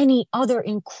so many other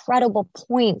incredible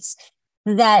points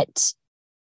that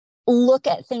look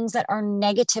at things that are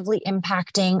negatively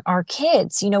impacting our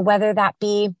kids, whether that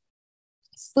be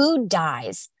food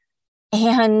dyes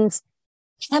and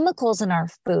chemicals in our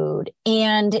food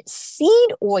and seed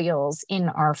oils in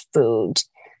our food,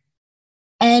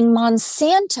 and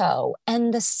Monsanto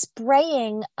and the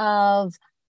spraying of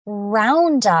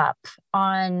Roundup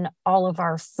on all of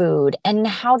our food, and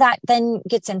how that then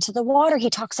gets into the water.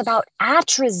 He talks about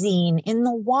atrazine in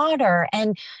the water.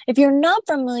 And if you're not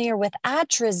familiar with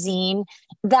atrazine,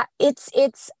 that it's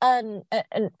a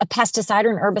pesticide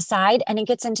or an herbicide, and it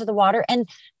gets into the water. And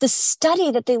the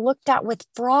study that they looked at with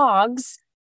frogs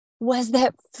was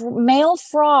that male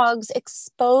frogs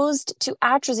exposed to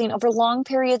atrazine over long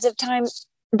periods of time,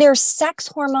 their sex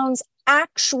hormones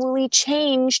actually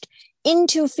changed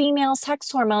into female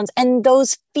sex hormones. And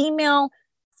those female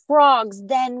frogs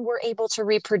then were able to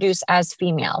reproduce as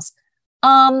females.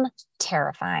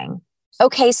 Terrifying.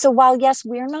 Okay, so while yes,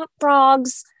 we're not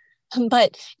frogs,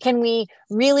 but can we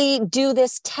really do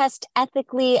this test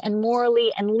ethically and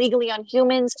morally and legally on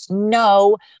humans?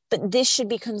 No, but this should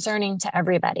be concerning to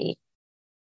everybody.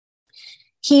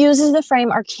 He uses the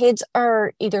frame, our kids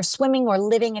are either swimming or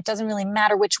living, it doesn't really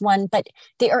matter which one, but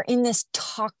they are in this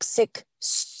toxic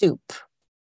soup.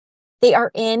 They are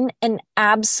in an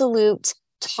absolute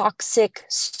toxic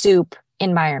soup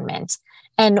environment.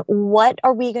 And what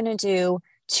are we going to do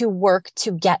to work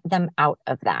to get them out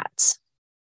of that?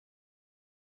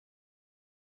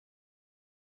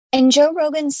 And Joe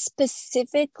Rogan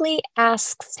specifically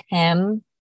asks him,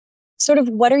 sort of,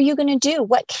 what are you going to do?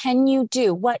 What can you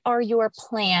do? What are your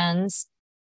plans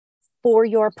for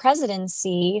your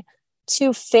presidency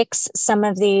to fix some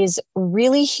of these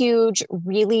really huge,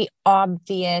 really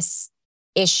obvious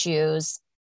issues?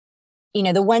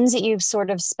 The ones that you've sort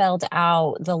of spelled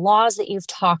out, the laws that you've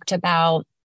talked about.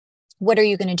 What are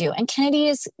you going to do? And Kennedy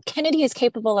is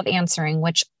capable of answering,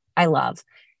 which I love.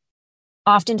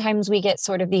 Oftentimes we get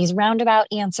sort of these roundabout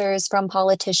answers from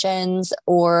politicians,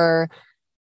 or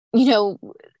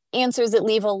answers that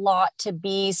leave a lot to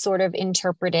be sort of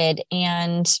interpreted.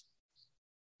 And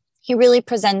he really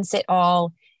presents it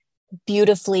all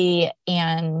beautifully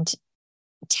and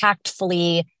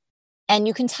tactfully. And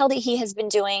you can tell that he has been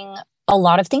doing a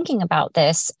lot of thinking about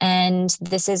this. And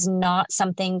this is not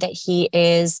something that he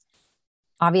is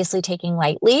obviously taking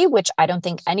lightly, which I don't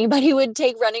think anybody would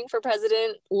take running for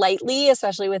president lightly,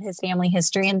 especially with his family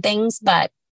history and things,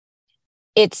 but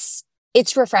it's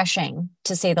refreshing,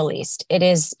 to say the least. It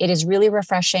is really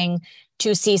refreshing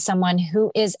to see someone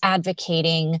who is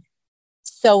advocating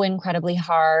so incredibly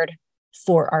hard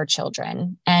for our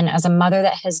children. And as a mother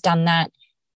that has done that,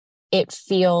 it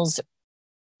feels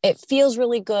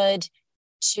really good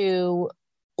to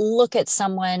look at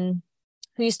someone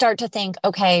who you start to think,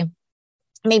 okay,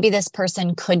 maybe this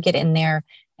person could get in there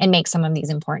and make some of these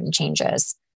important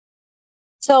changes.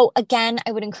 So again,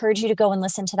 I would encourage you to go and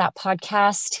listen to that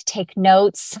podcast, take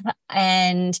notes,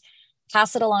 and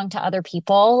pass it along to other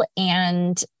people,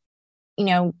 and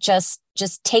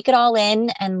just take it all in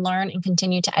and learn and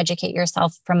continue to educate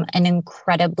yourself from an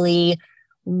incredibly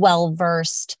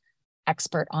well-versed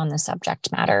expert on the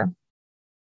subject matter.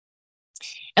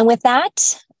 And with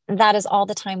that is all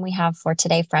the time we have for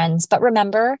today, friends. But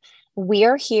remember, we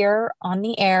are here on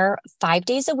the air 5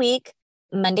 days a week,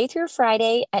 Monday through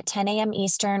Friday at 10 a.m.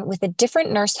 Eastern, with a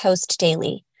different nurse host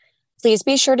daily. Please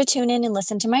be sure to tune in and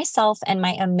listen to myself and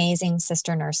my amazing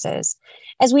sister nurses.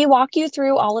 As we walk you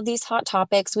through all of these hot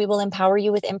topics, we will empower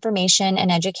you with information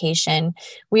and education.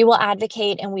 We will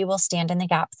advocate and we will stand in the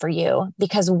gap for you,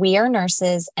 because we are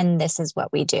nurses and this is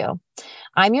what we do.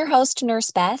 I'm your host,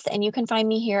 Nurse Beth, and you can find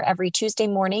me here every Tuesday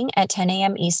morning at 10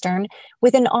 a.m. Eastern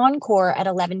with an encore at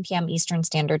 11 p.m. Eastern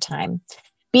Standard Time.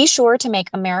 Be sure to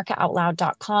make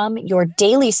AmericaOutloud.com your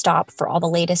daily stop for all the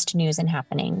latest news and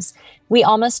happenings. We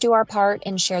all must do our part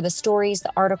and share the stories,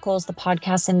 the articles, the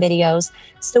podcasts, and videos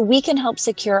so we can help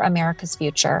secure America's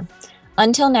future.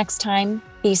 Until next time,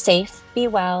 be safe, be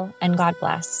well, and God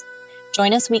bless.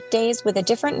 Join us weekdays with a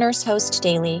different nurse host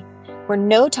daily, where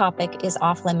no topic is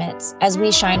off limits as we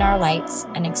shine our lights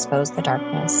and expose the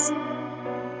darkness.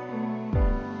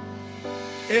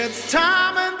 It's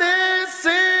time and this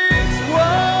is war.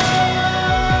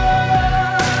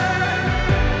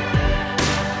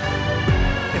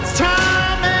 It's time.